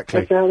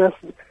 Exactly.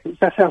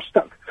 That's how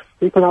stuck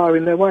people are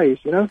in their ways,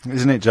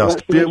 Isn't it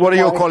just? What are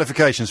your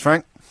qualifications,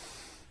 Frank?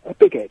 A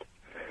big head.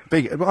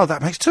 Well,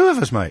 that makes 2 of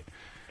us, mate.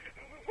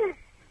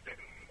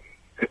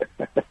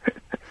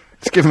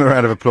 Let's give him a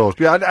round of applause.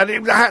 Yeah,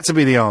 it had to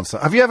be the answer.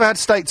 Have you ever had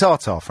steak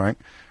tartare, Frank?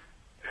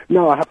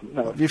 No, I haven't.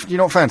 No. You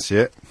don't fancy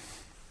it?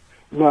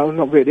 No,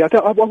 not really. I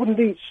wouldn't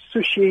eat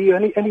sushi,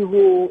 any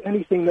raw,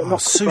 anything that not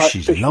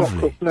sushi's fish,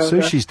 lovely.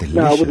 Sushi's delicious.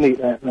 No, I wouldn't eat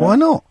that. No. Why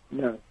not?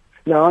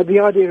 No, the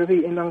idea of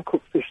eating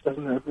uncooked fish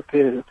doesn't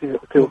appeal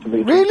to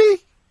me.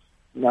 Really?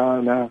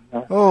 No.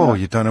 Oh,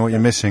 you don't know what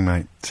you're missing,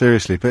 mate.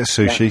 Seriously, bit of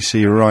sushi,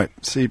 see you're right.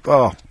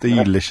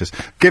 Delicious.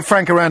 Give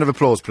Frank a round of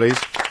applause, please.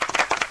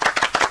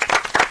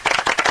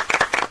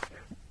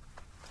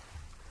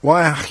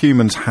 Why are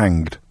humans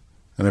hanged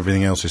and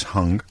everything else is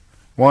hung?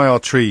 Why are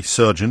tree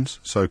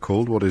surgeons,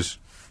 so-called? What is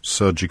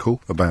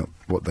surgical about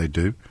what they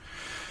do?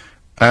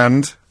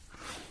 And,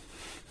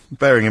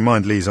 bearing in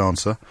mind Lee's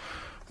answer,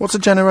 what's a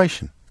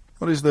generation?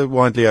 What is the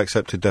widely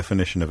accepted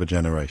definition of a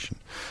generation?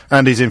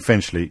 Andy's in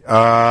Finchley.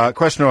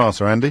 Question or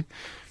answer, Andy?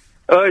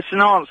 It's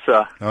an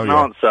answer.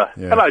 Answer.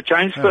 Yeah. Hello,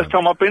 James. First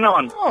time I've been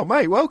on. Oh,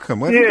 mate, welcome.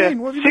 Where have you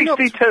been? What have you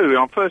 62.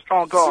 I'm first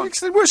time gone.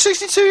 We're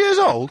 62 years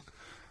old?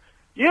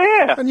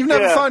 Yeah. And you've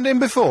never phoned in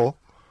before?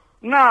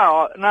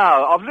 No,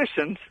 I've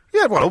listened.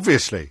 Yeah, well,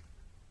 obviously.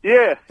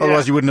 Yeah.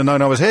 Otherwise you wouldn't have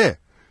known I was here.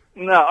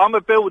 No, I'm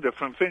a builder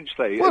from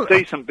Finchley, Well, a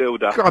decent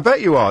builder. I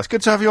bet you are. It's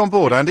good to have you on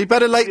board, Andy.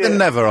 Better late than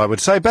never, I would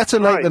say. Better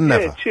late than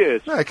never.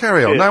 Cheers. Yeah,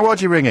 carry on. Cheers. Now,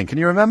 why'd you ring in? Can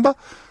you remember?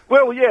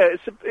 Well, yeah,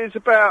 it's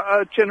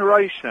about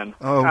generation,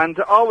 Oh. and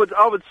I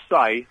would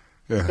say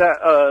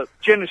that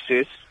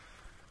Genesis,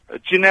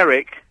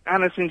 generic,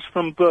 anything's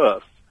from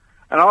birth,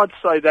 and I'd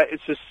say that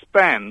it's a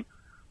span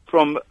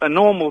from a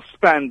normal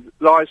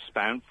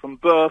lifespan from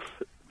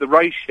birth, the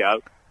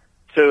ratio,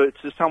 to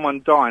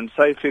someone dying,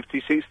 say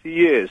 50, 60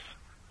 years.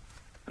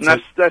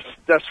 And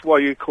that's why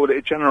you call it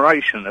a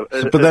generation.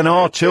 But then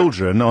our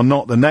children are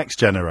not the next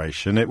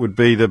generation. It would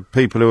be the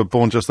people who were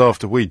born just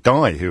after we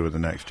die who are the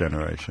next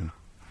generation.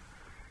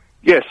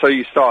 Yeah, so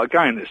you start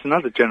again. It's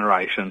another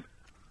generation.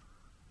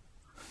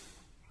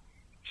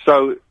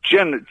 So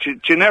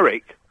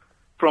generic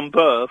from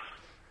birth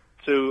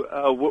to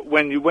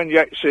when you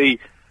actually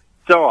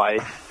die.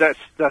 That's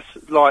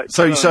like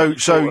So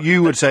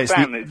you would say it's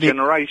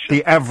generation.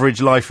 the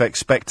average life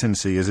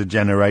expectancy is a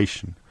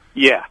generation.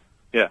 Yeah.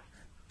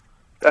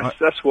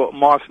 That's what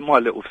my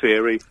little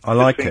theory. I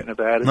like is it. thinking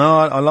about it. No,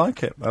 I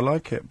like it.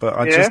 But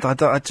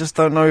I just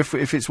don't know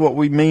if it's what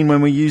we mean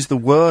when we use the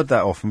word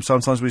that often.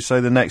 Sometimes we say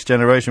the next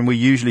generation. We're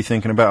usually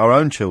thinking about our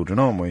own children,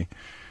 aren't we?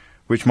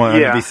 Which might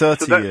only be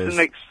 30 so that's years.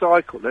 the next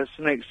cycle. That's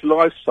the next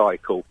life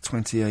cycle.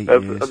 28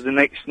 of, years. Of the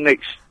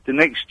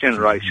next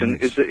generation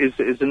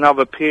is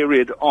another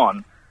period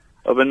on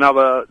of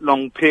another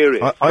long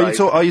period.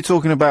 Are you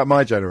talking about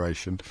my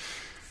generation?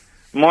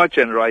 My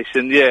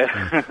generation,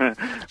 yeah.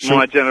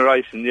 My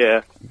generation,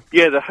 yeah.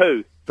 Yeah, the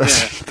Who.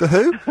 The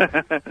Who?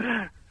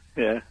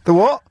 Yeah. The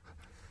what?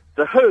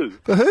 The Who.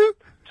 The Who?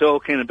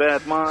 Talking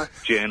about my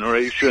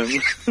generation.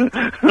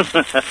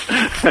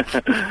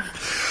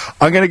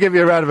 I'm going to give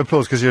you a round of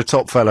applause because you're a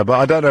top fella, but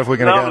I don't know if we're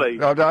going to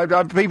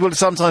Lovely. People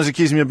sometimes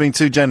accuse me of being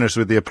too generous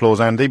with the applause,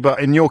 Andy, but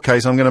in your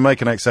case I'm going to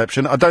make an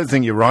exception. I don't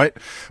think you're right,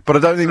 but I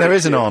don't think there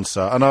is an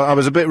answer, and I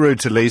was a bit rude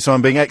to Lee, so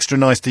I'm being extra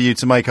nice to you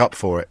to make up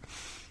for it.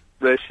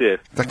 Bless you.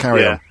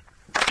 Carry on.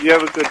 You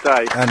have a good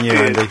day. And you,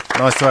 Andy.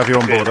 Nice to have you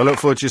on board. I look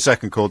forward to your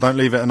second call. Don't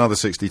leave it another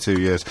 62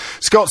 years.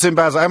 Scott's in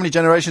Basel. How many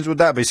generations would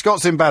that be?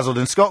 Scott's in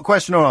Basildon. Scott,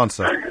 question or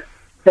answer?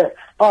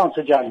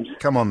 Answer, James.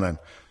 Come on, then.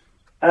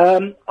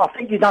 I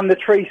think you've done the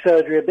tree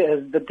surgery a bit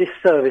of a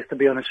disservice, to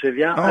be honest with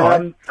you.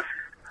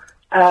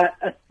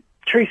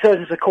 Tree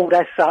surgeons are called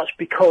as such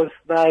because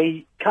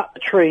they cut the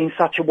tree in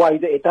such a way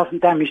that it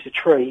doesn't damage the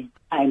tree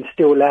and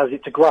still allows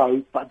it to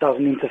grow, but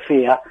doesn't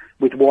interfere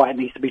with why it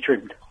needs to be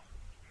trimmed.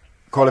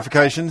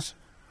 Qualifications?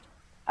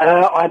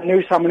 I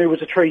knew someone who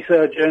was a tree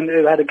surgeon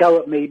who had a go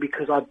at me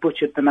because I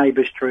butchered the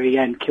neighbour's tree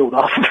and killed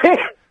half of it.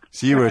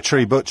 So you were a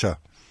tree butcher?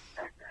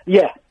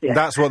 Yeah.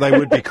 That's what they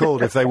would be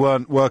called if they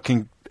weren't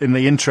working in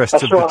the interests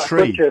That's of right, the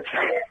tree. butchered.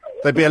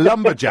 They'd be a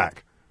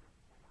lumberjack.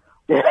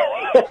 Yeah,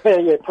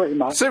 pretty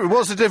much. So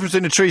what's the difference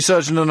between a tree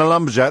surgeon and a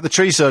lumberjack? The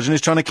tree surgeon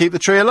is trying to keep the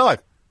tree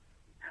alive.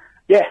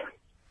 Yeah.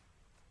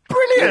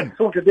 Brilliant! Yeah, it's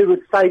all to do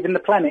with saving the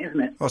planet, isn't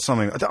it? Or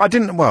something. I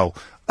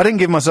didn't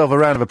give myself a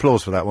round of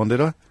applause for that one,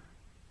 did I?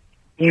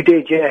 You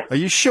did, yeah. Are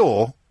you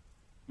sure?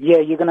 Yeah,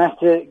 you're going to have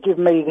to give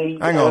me the...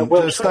 Hang on,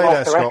 well, just stay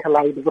there, Scott.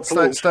 accolade of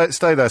applause.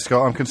 Stay there,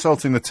 Scott. I'm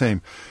consulting the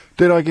team.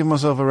 Did I give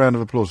myself a round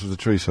of applause for the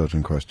tree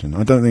surgeon question?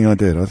 I don't think I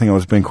did. I think I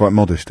was being quite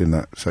modest in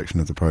that section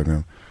of the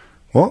programme.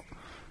 What?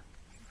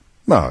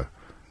 No.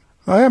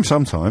 I am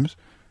sometimes.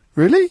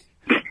 Really?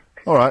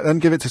 All right, then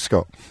give it to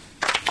Scott.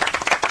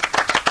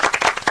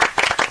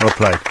 Well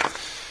played.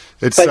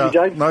 It's, thank you,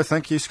 James. No,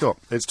 thank you, Scott.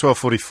 It's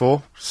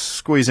 12:44.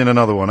 Squeeze in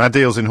another one.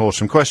 Adil's in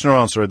Horsham. Question or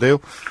answer,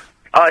 Adil?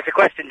 Oh, it's a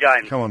question,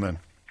 James. Come on, then.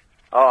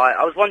 All right,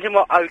 I was wondering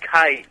what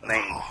OK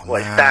means,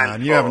 what it stands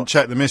And for. you haven't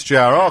checked the Mystery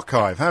Hour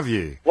archive, have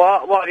you?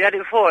 What, have you had it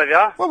before, have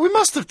you? Well, we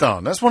must have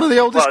done. That's one of the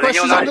oldest Well, then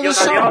questions under the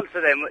sun.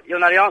 You'll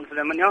know the answer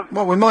then, won't you?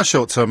 Well, with my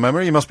short-term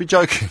memory, you must be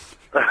joking.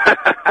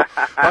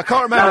 I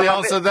can't remember the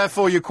answer,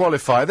 therefore you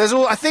qualify. I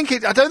don't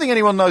think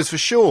anyone knows for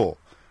sure.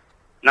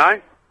 No?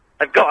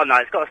 They've got to know.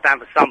 It's got to stand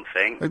for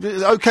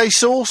something. OK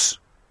sauce?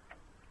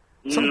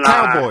 Some No.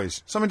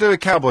 cowboys. Something to do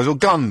with cowboys or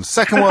guns.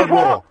 Second World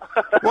War.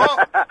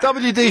 What?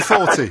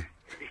 WD-40.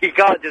 You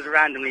can't just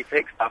randomly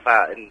pick stuff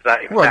out and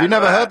say... Well, have you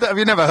never heard that? Have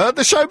you never heard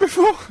the show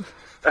before?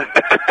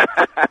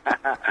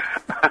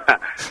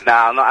 No,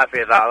 I'm not happy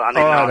with that. I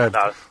need an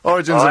answer.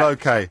 Origins All of right?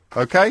 OK.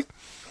 OK?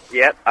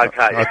 Yep,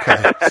 okay.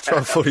 Okay. It's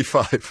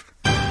 12:45.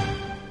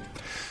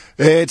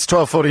 It's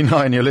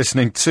 12:49. You're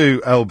listening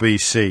to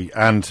LBC,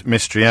 and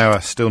Mystery Hour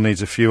still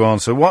needs a few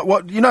answers.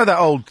 What? You know that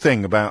old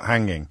thing about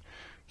hanging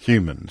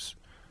humans?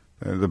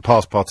 The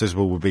past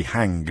participle would be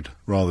hanged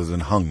rather than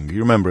hung.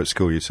 You remember at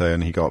school you'd say,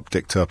 and he got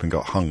dicked up and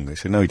got hung. They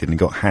said, no, he didn't, he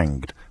got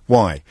hanged.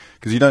 Why?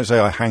 Because you don't say,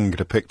 I hanged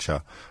a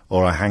picture,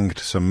 or I hanged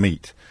some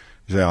meat.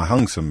 You say, I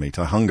hung some meat,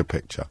 I hung a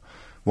picture.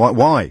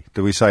 Why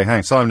do we say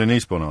hang? Simon in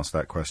Eastbourne asked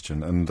that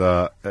question, and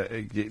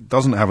it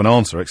doesn't have an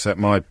answer except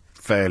my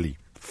fairly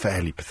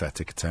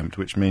pathetic attempt,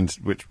 which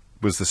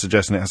was the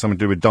suggestion. It has something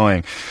to do with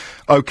dying.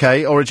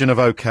 OK, origin of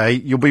OK.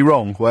 You'll be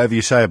wrong, whatever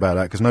you say about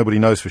that, because nobody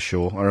knows for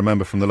sure. I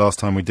remember from the last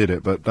time we did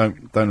it, but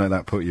don't let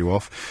that put you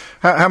off.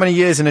 How many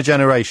years in a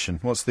generation?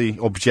 What's the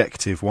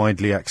objective,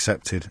 widely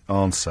accepted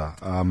answer?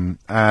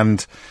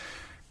 And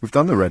we've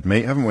done the red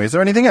meat, haven't we? Is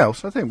there anything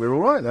else? I think we're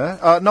all right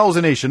there. Noel's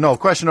in Esher. Noel,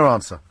 question or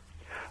answer?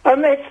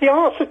 It's the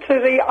answer to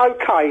the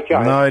OK,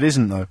 James. No, it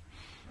isn't, though.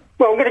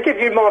 Well, I'm going to give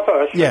you my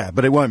version. Yeah,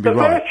 but it won't be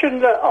right. The version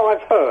that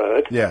I've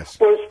heard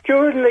was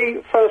during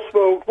the First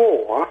World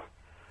War,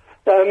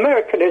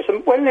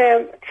 Americanism, when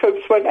their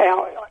troops went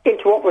out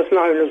into what was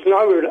known as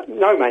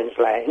no man's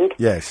land,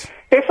 yes,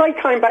 if they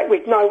came back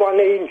with no one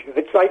injured,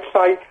 they'd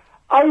say,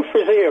 O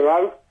for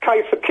 0,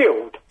 K for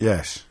killed.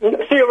 Yes.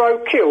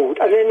 0 killed,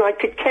 and then they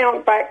could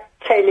count back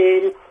 10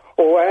 in,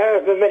 or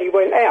however many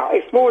went out.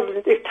 If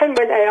 10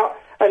 went out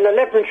and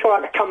 11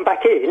 tried to come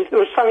back in, there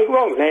was something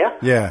wrong there.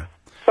 Yeah.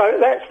 So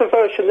that's the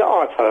version that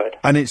I've heard.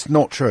 And it's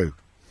not true.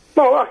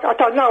 Well, I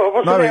don't know. I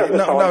wasn't there at the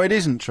time. No, it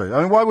isn't true.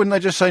 I mean, why wouldn't they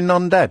just say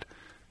none dead?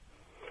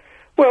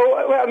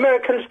 Well,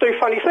 Americans do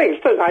funny things,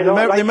 don't they?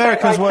 The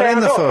Americans weren't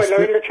in the First. When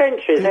they're in the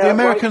trenches. The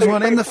Americans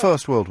weren't in the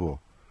First World War.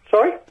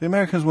 Sorry? The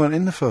Americans weren't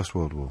in the First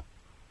World War.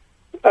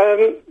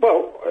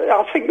 Well,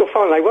 I think you'll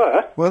find they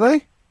were. Were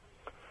they?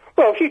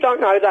 Well, if you don't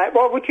know that,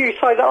 why would you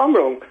say that I'm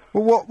wrong?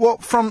 Well,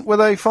 what front were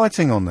they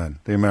fighting on then,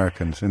 the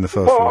Americans, in the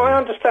First World War? Well, I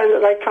understand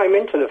that they came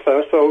into the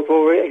First World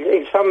War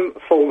in some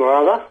form or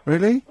other.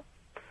 Really?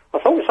 I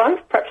thought so.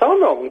 Perhaps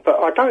I'm wrong, but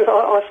I don't.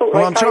 I thought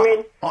they came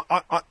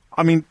in...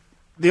 I mean,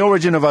 the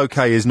origin of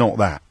OK is not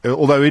that,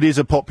 although it is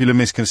a popular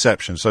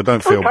misconception, so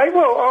don't feel... OK,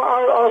 well,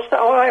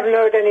 I haven't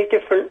heard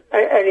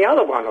any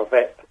other one of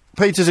it.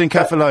 Peter's in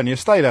Catalonia.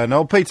 Stay there,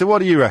 Noel. Peter, what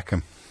do you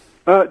reckon?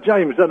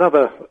 James,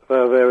 another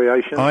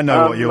variation. I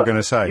know what you're going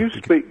to say. You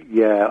speak,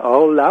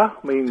 ola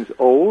means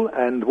all,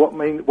 and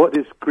what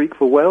is Greek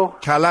for well?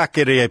 Kala,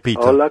 Kyrie Peter.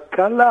 Ola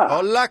kala.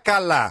 Ola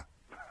kala.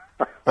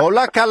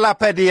 Ola kala,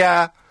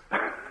 pedia.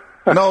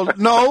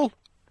 Noel?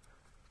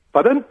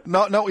 Pardon?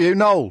 No, not you,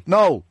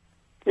 Noel.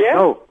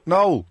 Yeah?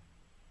 Noel.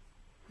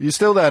 You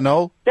still there,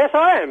 Noel? Yes,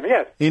 I am,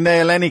 yes. Ine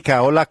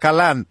Elenika, ola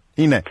kalan.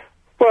 Ine.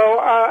 Well,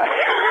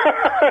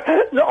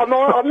 no,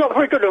 I'm not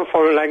very good on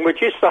foreign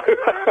languages, so...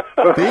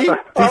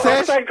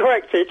 I'll stand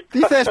corrected.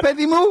 Dices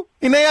pedimu?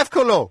 Ine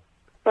evkolo.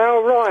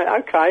 Oh, right,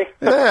 OK.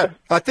 Yeah,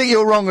 I think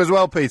you're wrong as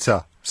well,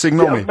 Peter.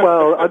 Signomi. Yeah,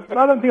 well, I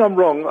don't think I'm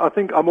wrong. I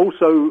think I'm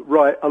also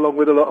right, along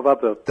with a lot of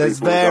other There's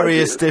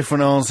various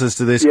different answers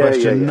to this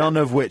question, none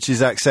of which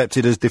is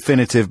accepted as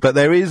definitive, but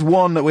there is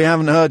one that we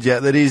haven't heard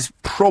yet that is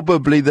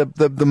probably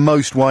the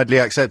most widely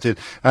accepted.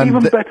 And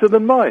even better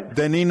than mine.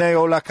 Denine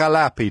ola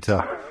kala,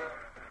 Peter.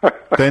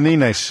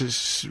 Denine,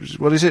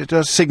 what is it?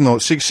 Signomi,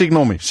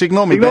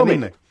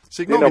 denine.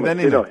 Signomi,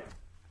 denine.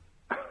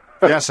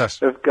 Yes,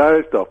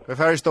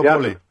 Ευχαριστώ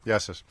πολύ.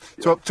 Yes,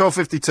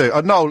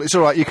 12:52. Noel, it's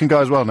all right. You can go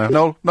as well now.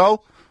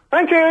 Noel?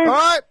 Thank you. All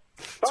right.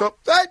 So,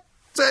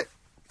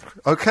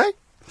 okay.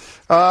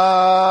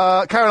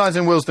 Caroline's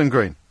in Willesden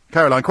Green.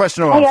 Caroline,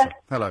 question or answer?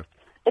 Hello.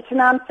 It's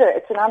an answer.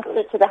 It's an answer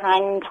to the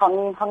hung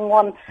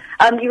one.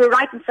 You were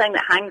right in saying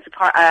that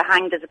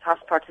hanged is a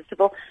past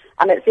participle,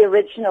 and it's the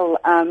original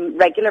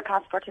regular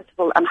past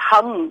participle, and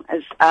hung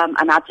is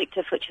an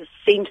adjective which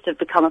seems to have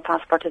become a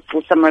past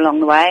participle somewhere along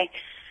the way.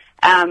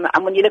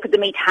 And when you look at the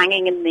meat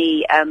hanging in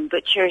the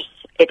butchers,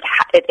 it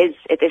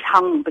is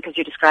hung because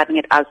you're describing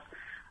it as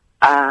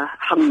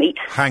hung meat.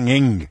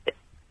 Hanging.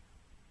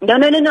 No,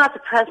 it's a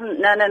present.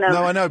 No.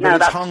 No, I know,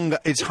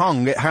 but it's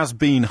hung. It has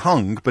been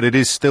hung, but it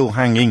is still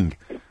hanging.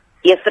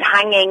 Yes, but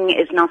hanging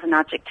is not an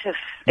adjective.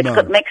 It's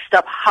got mixed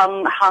up.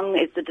 Hung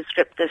is the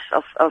descriptive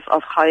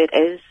of how it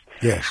is.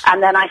 Yes.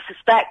 And then I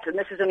suspect, and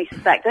this is only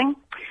suspecting,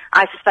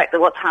 I suspect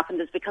that what's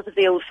happened is because of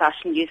the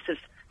old-fashioned use of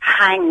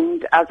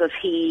hanged, as if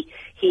he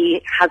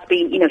has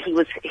been,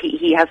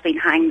 he has been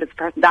hanged as a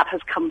person. That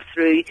has come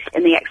through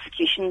in the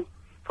execution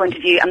point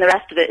of view, and the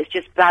rest of it is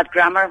just bad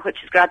grammar, which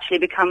has gradually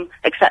become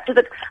accepted,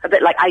 a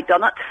bit like I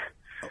done it.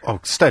 Oh,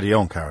 steady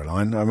on,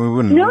 Caroline. I mean, we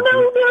wouldn't... No.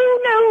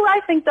 I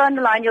think down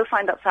the line you'll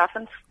find that's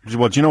happened.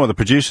 Well, do you know what the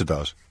producer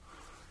does?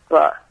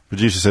 What?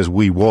 Producer says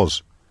we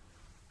was.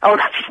 Oh,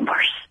 that's even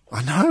worse.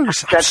 I know,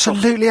 it's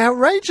absolutely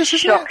outrageous,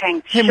 isn't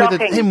it? Him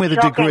with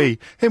a degree.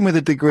 Him with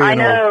a degree I and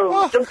know.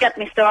 all. Oh. Don't get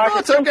me started.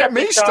 Oh, don't get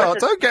me started.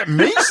 Don't get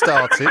me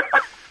started.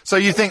 So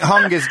you think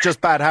hung is just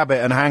bad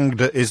habit and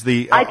hanged is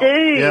the... I do.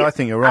 Yeah, I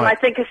think you're right. And I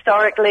think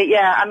historically,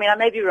 I mean, I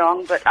may be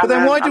wrong, but... But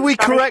then why do we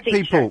correct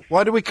people?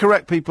 Why do we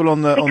correct people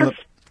on the...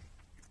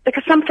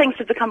 Because some things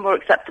have become more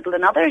acceptable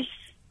than others.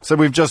 So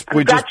we're just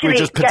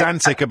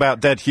pedantic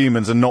about dead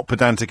humans and not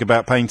pedantic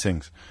about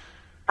paintings.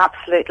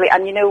 Absolutely.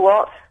 And you know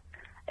what?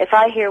 If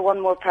I hear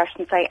one more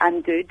person say,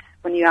 I'm good,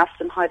 when you ask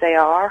them how they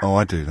are... Oh,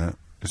 I do that.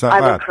 Is that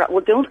bad?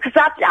 Well, don't, because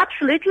that's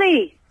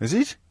absolutely... Is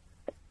it?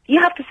 You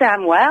have to say,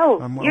 I'm well.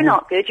 You're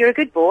not good. You're a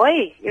good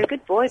boy. You're a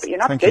good boy, but you're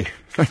not good.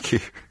 Thank you.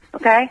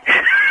 Okay?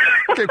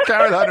 Give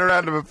Caroline a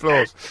round of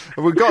applause.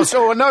 We've got...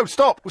 Oh, no,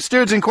 stop.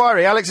 Steward's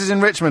inquiry. Alex is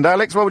in Richmond.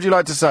 Alex, what would you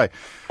like to say?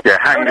 Yeah,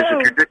 hanged is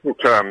a judicial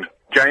term.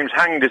 James,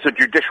 hanged is a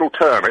judicial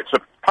term. It's a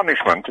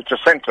punishment. It's a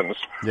sentence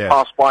Yes.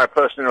 passed by a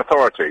person in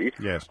authority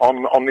Yes.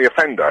 on the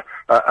offender,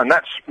 and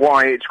that's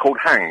why it's called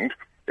hanged.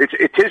 It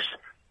is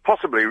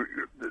possibly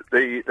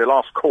the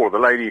last call. The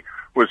lady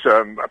was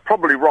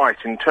probably right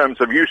in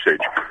terms of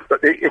usage, but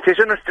it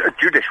isn't a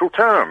judicial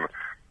term,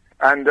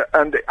 and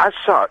as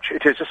such,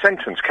 it is a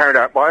sentence carried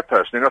out by a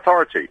person in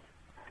authority.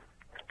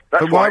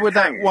 That's But why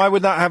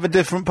would that have a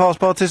different past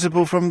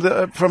participle from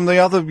the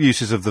other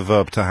uses of the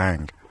verb to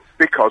hang?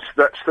 Because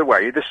that's the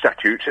way the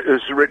statute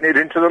has written it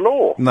into the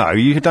law. No,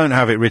 you don't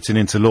have it written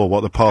into law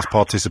what the past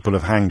participle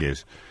of hang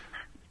is.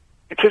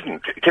 It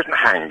isn't. It isn't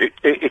hanged.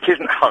 It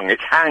isn't hung.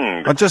 It's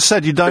hanged. I just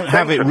said you don't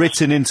have it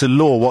written into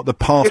law what the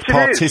past Yes, it is.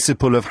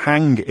 participle of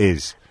hang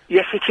is.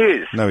 Yes, it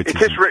is. No, it It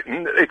isn't. is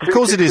written. Of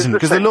course it isn't,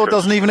 because the law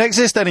doesn't even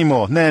exist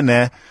anymore.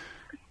 Nah.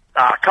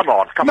 Ah, come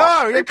on.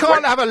 No, you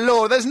can't have a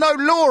law. There's no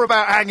law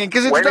about hanging,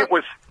 because it's When not... it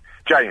was...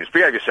 James,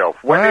 behave yourself.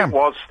 When it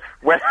was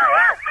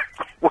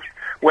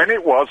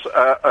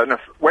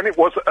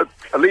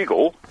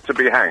illegal to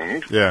be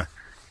hanged, Yeah.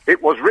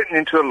 it was written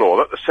into the law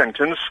that the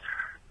sentence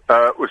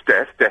was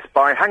death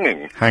by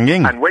hanging.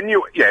 Hanging? And when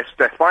you... Yes,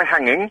 death by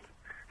hanging.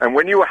 And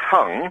when you were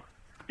hung,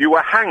 you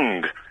were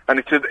hanged. And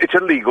it's a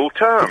legal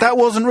term. But that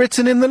wasn't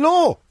written in the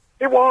law.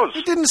 It was.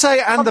 It didn't say,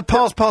 and the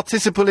past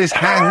participle is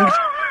hanged,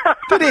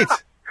 did it?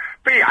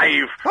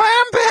 Behave.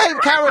 I am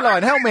behaved.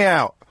 Caroline, help me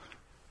out.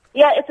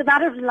 Yeah, it's a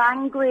matter of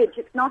language.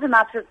 It's not a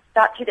matter of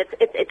statute.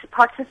 It's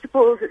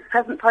participles, it's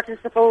present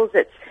participles,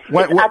 it's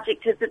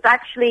adjectives. It's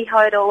actually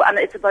how it all, and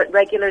it's about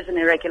regulars and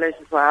irregulars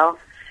as well.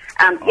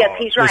 Yes,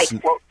 he's right.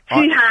 listen,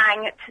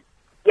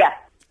 Yeah.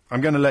 I'm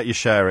going to let you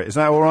share it. Is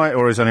that all right,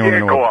 or is anyone Yeah,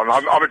 going to... go on.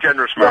 I'm a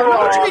generous man.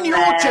 What do you mean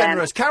you're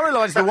generous?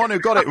 Caroline's the one who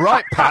got it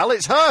right, pal.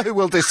 It's her who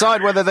will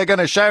decide whether they're going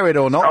to share it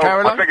or not,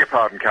 Caroline. I beg your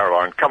pardon,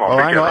 Caroline. Come on, Oh,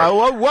 be hang on.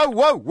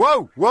 generous.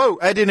 Oh, whoa.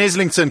 Ed in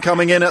Islington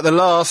coming in at the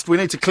last. We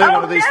need to clear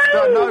one of these.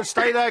 No,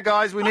 stay there,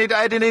 guys. We need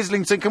Ed in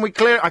Islington. Can we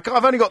clear it?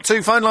 I've only got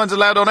 2 phone lines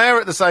allowed on air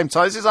at the same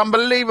time. This is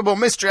unbelievable.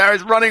 Mystery Hour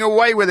is running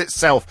away with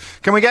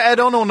itself. Can we get Ed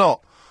on or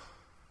not?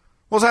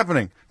 What's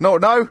happening? No?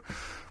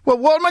 Well,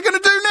 what am I going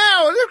to do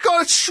now? I've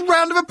got a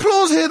round of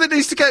applause here that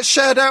needs to get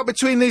shared out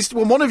between these...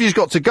 Well, one of you's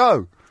got to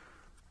go.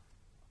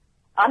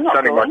 I'm not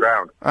Standing my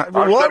ground.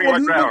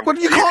 Well,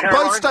 you can't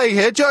both stay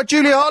here.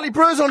 Julia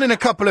Hartley-Brewer's on in a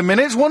couple of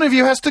minutes. One of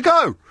you has to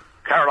go.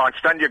 Caroline,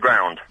 stand your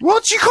ground.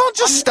 What? You can't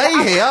just stay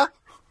here.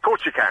 Of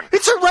course you can.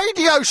 It's a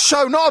radio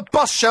show, not a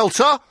bus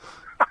shelter.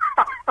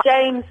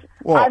 James,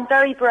 What? I'm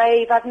very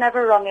brave. I've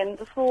never rung in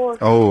before.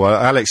 Oh,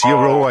 Alex,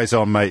 you're always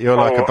on, mate. You're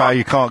like a bow.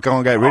 You can't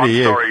get rid of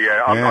you. Sorry,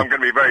 I'm going to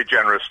be very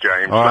generous,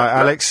 James. All right, Let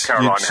Alex.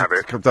 Caroline have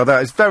it.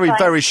 That is very,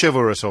 Thanks. very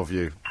chivalrous of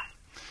you.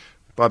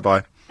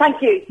 Bye-bye.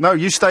 Thank you. No,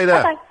 you stay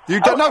there.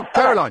 Okay. No,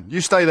 Caroline,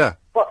 you stay there.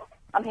 Well,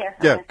 I'm here.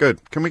 Yeah,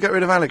 good. Can we get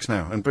rid of Alex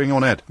now and bring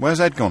on Ed? Where's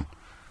Ed gone?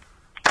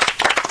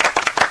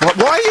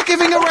 Why are you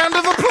giving a round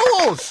of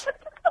applause?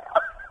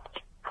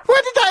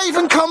 Where did that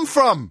even come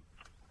from?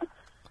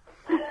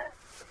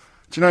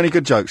 Do you know any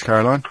good jokes,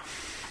 Caroline?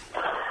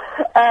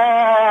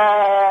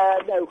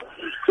 No.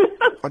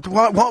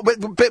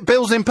 What?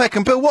 Bill's in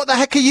Peckham. Bill, what the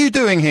heck are you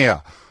doing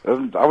here?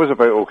 I was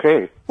about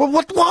okay. Well,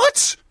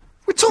 what?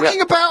 We're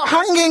talking about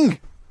hanging.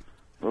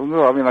 Well,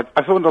 no, I mean,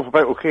 I phoned up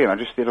about okay and I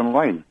just stayed on the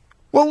line.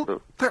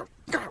 Well,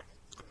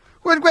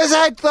 where's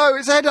Ed, though?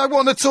 It's Ed I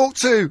want to talk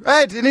to.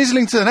 Ed, in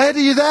Islington. Ed, are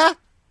you there?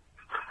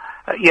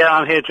 Yeah,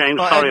 I'm here, James.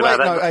 Sorry about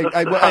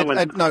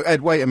that.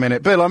 Ed, wait a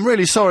minute. Bill, I'm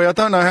really sorry. I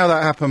don't know how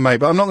that happened, mate,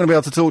 but I'm not going to be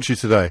able to talk to you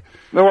today.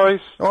 No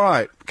worries. All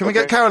right. Can we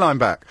get Caroline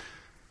back?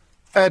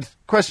 Ed,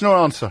 question or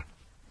answer?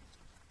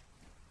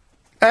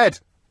 Ed?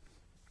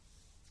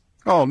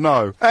 Oh,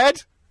 no.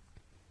 Ed?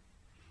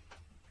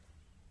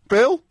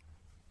 Bill?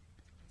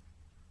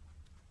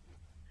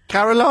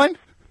 Caroline?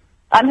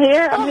 I'm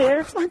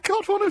here. Thank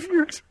God, one of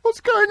you. What's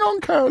going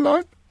on,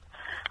 Caroline?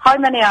 How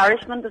many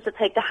Irishmen does it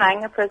take to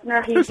hang a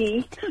prisoner?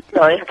 He.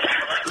 Sorry.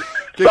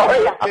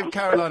 Give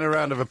Caroline a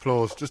round of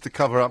applause just to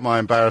cover up my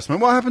embarrassment.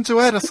 What happened to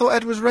Ed? I thought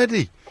Ed was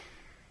ready.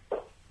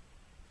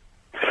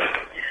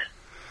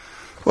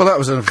 Well, that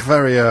was a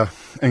very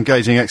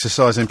engaging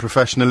exercise in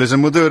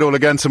professionalism. We'll do it all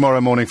again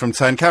tomorrow morning from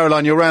 10.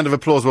 Caroline, your round of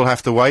applause will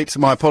have to wait.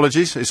 My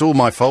apologies. It's all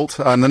my fault.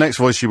 And the next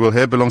voice you will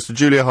hear belongs to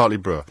Julia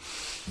Hartley-Brewer.